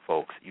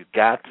 folks. You've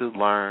got to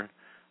learn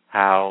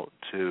how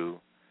to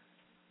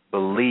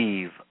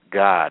believe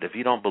God. If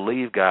you don't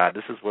believe God,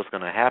 this is what's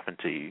going to happen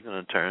to you. You're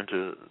going to turn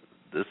to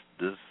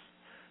this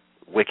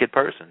wicked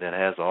person that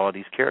has all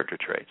these character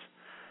traits.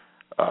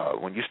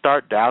 When you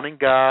start doubting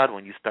God,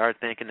 when you start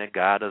thinking that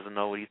God doesn't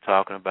know what he's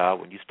talking about,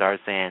 when you start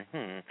saying,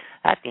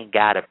 I think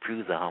God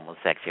approves of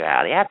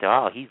homosexuality. After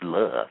all, he's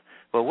love.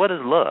 But what is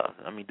love?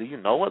 I mean, do you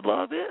know what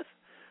love is?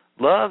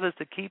 Love is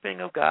the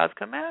keeping of God's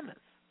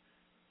commandments.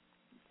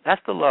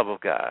 That's the love of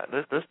God.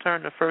 Let's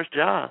turn to 1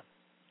 John.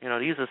 You know,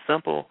 these are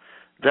simple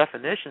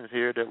definitions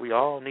here that we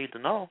all need to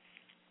know.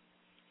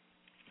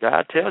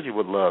 God tells you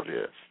what love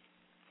is.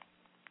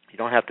 You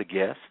don't have to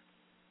guess.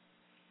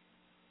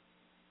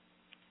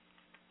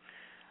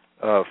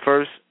 1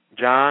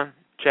 John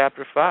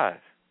chapter 5,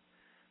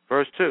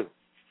 verse 2.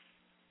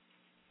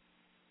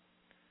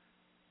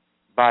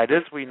 By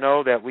this we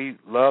know that we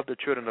love the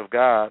children of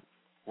God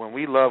when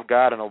we love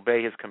God and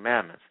obey his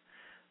commandments.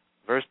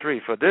 Verse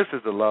 3, for this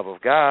is the love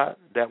of God,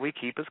 that we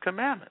keep his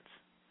commandments.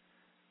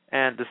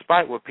 And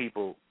despite what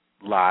people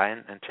lie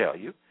and tell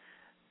you,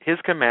 his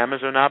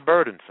commandments are not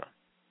burdensome.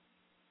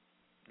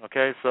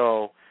 Okay,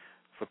 so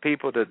for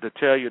people to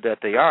tell you that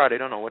they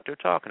don't know what they're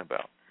talking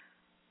about.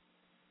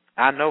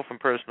 I know from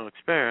personal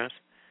experience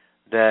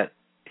that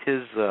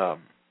his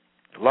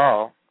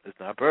law is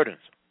not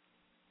burdensome.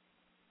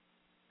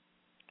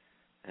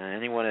 And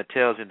anyone that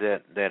tells you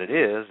that it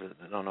is,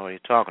 they don't know what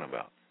he's talking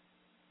about.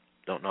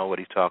 Don't know what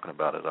he's talking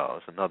about at all.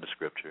 It's another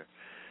scripture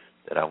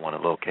that I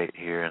want to locate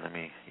here. Let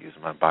me use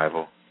my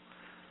Bible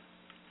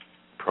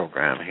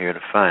program here to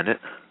find it.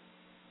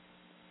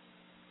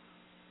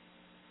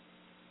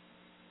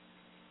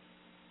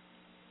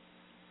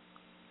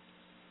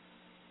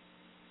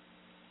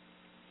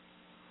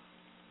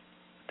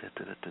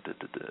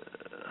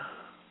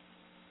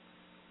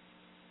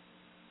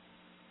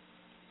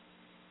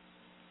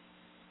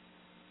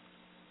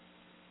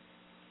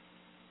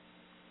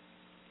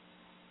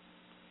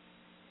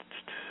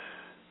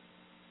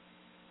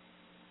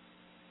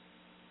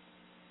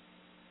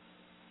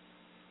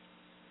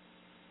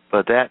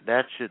 But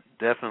that should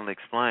definitely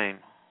explain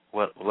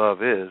what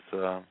love is.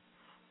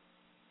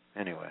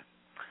 Anyway,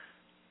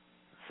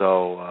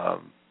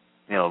 so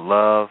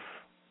love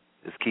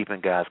is keeping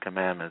God's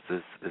commandments.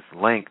 It's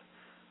linked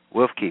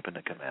with keeping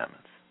the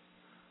commandments.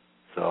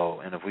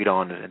 So, and if we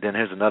don't, and then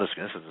here's another.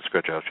 This is the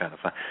scripture I was trying to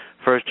find.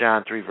 1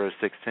 John 3 verse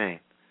 16.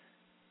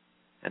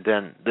 And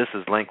then this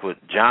is linked with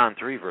John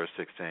 3, verse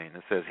 16.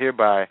 It says,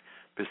 hereby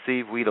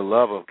perceive we the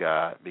love of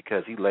God,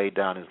 because he laid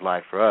down his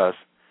life for us.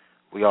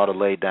 We ought to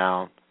lay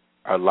down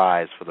our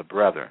lives for the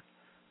brethren.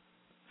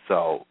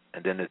 So,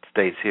 and then it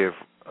states here,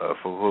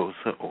 for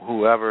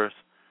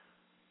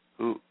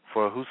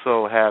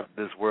whoso have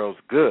this world's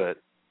good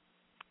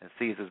and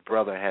sees his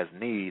brother has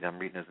need, I'm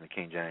reading this in the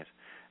King James,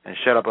 and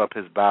shut up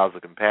his bowels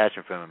of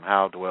compassion from him,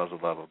 how dwells the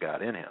love of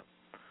God in him?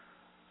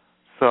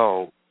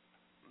 So,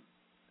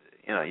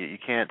 you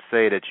can't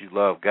say that you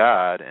love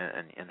God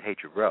and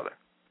hate your brother.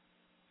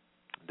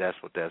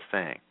 That's what that's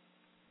saying,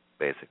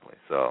 basically.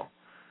 So,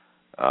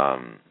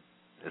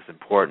 it's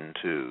important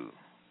to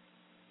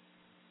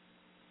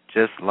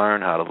just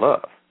learn how to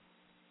love.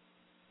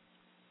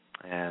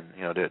 And,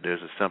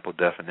 there's a simple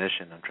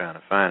definition. I'm trying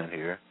to find it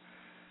here.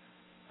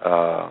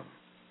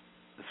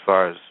 As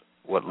far as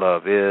what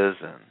love is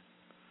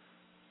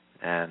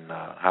and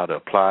how to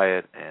apply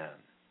it and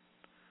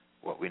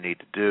what we need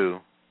to do.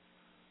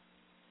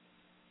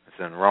 It's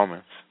in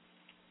Romans.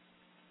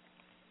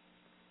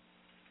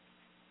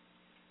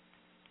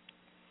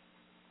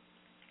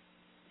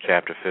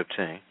 Chapter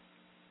 15.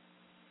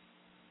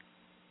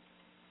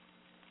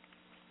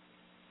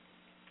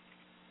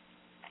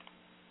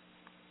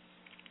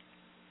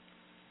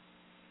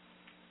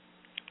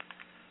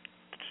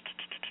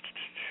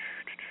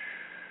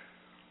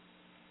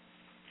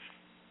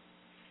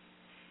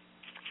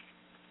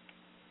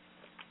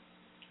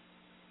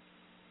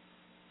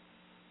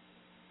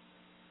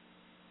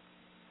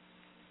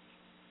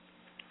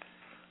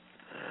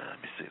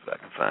 See if I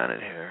can find it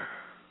here.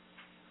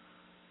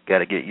 Got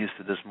to get used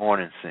to this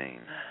morning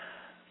scene.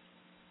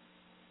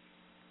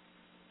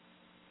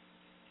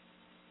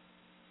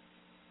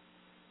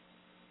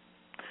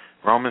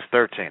 Romans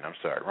 13, verse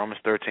 10.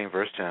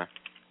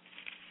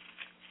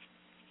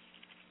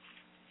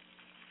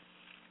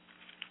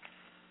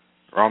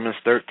 Romans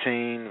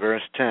 13,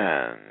 verse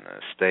 10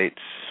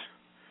 states,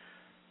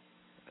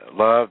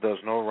 love does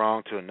no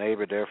wrong to a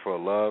neighbor, therefore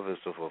love is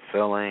the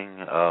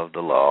fulfilling of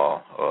the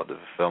law, or the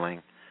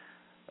fulfilling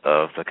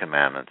of the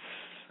commandments,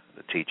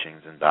 the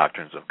teachings and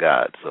doctrines of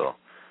God. So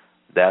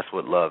that's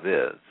what love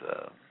is,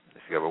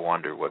 if you ever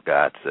wonder what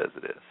God says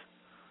it is.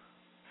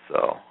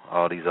 So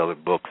all these other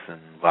books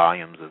and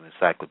volumes of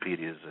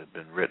encyclopedias have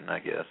been written, I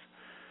guess,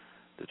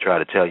 to try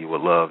to tell you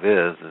what love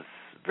is. It's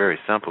very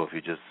simple if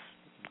you just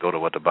go to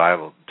what the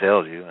Bible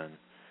tells you and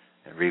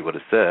read what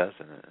it says,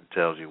 and it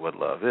tells you what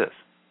love is.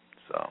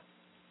 So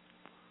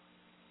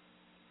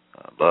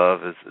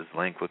love is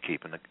linked with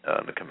keeping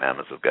the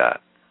commandments of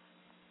God.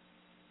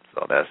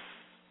 So that's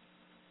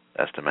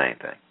the main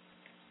thing.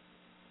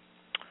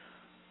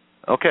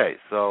 Okay,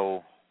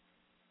 so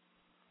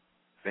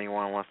if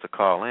anyone wants to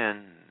call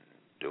in,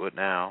 do it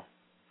now.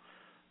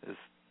 This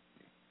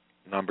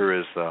number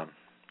is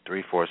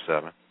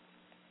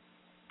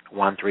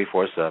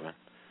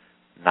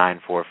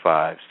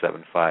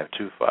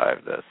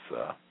 1-347-945-7525. That's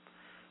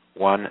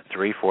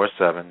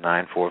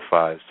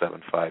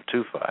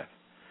 1-347-945-7525.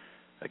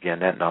 Again,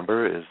 that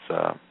number is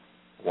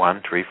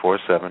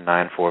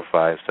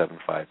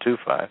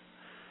 1-347-945-7525.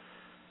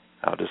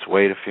 I'll just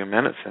wait a few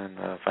minutes, and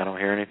if I don't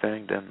hear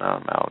anything, then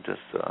I'll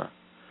just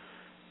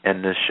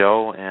end this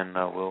show, and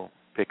we'll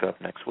pick up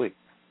next week.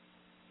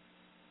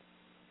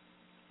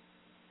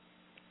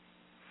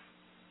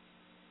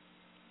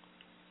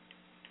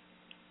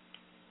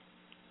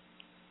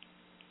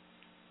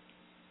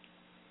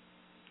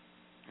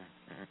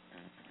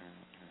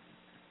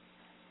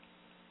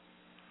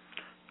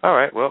 All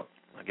right, well,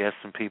 I guess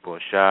some people are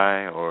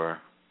shy or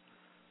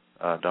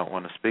don't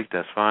want to speak.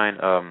 That's fine.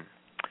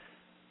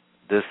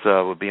 This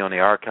will be on the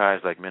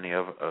archives like many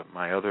of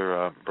my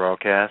other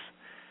broadcasts.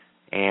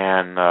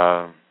 And,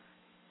 I'll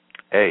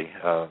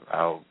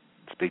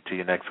speak to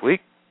you next week.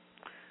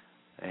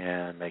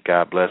 And may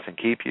God bless and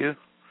keep you.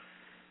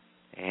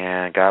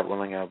 And God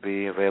willing, I'll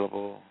be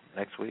available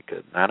next week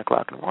at 9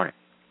 o'clock in the morning.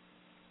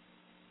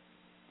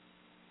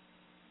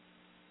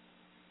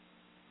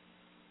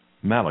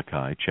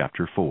 Malachi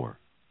chapter 4.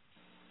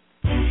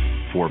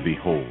 For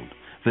behold,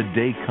 the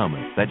day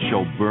cometh that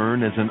shall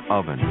burn as an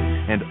oven,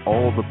 and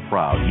all the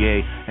proud,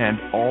 yea, and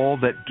all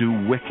that do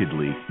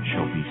wickedly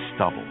shall be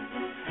stubble.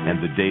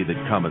 And the day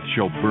that cometh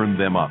shall burn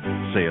them up,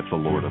 saith the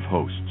Lord of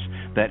hosts,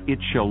 that it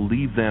shall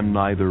leave them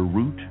neither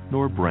root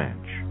nor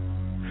branch.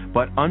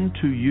 But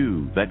unto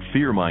you that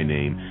fear my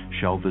name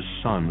shall the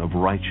Son of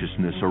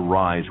Righteousness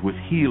arise with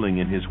healing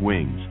in his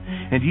wings,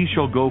 and he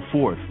shall go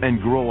forth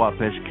and grow up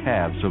as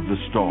calves of the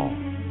stall.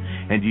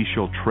 And ye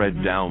shall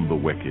tread down the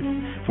wicked,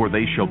 for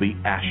they shall be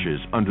ashes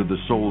under the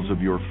soles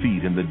of your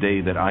feet in the day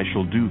that I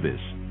shall do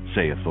this,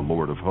 saith the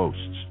Lord of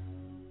hosts.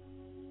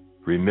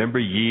 Remember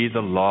ye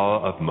the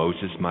law of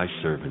Moses my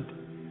servant,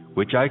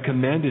 which I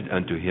commanded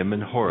unto him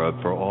in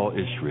Horeb for all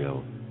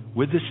Israel,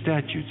 with the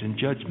statutes and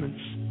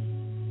judgments.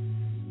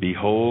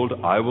 Behold,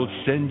 I will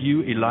send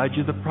you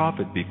Elijah the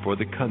prophet before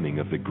the coming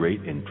of the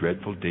great and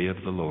dreadful day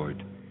of the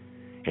Lord.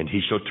 And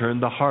he shall turn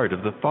the heart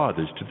of the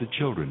fathers to the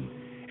children,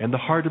 and the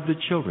heart of the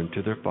children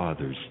to their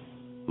fathers,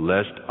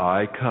 lest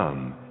I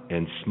come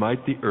and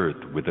smite the earth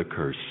with a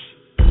curse.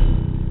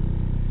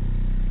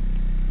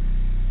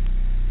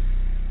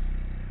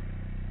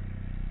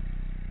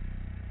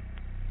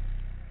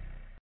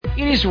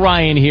 It is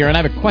Ryan here, and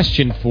I have a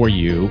question for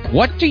you.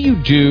 What do you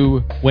do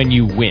when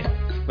you win?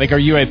 Like, are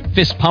you a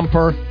fist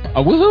pumper,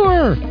 a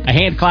woohooer, a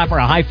hand clapper,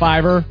 a high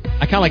fiver?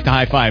 I kind of like the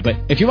high five, but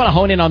if you want to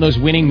hone in on those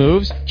winning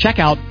moves, check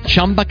out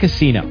Chumba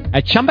Casino.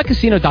 At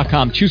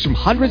ChumbaCasino.com, choose from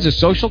hundreds of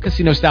social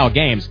casino-style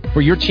games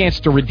for your chance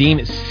to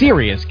redeem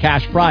serious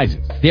cash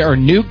prizes. There are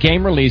new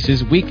game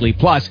releases weekly,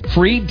 plus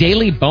free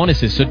daily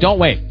bonuses, so don't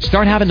wait.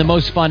 Start having the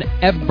most fun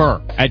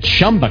ever at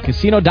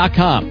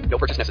ChumbaCasino.com. No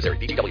purchase necessary.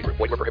 VGW Group.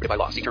 Void where prohibited by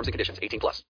law. See terms and conditions. 18+.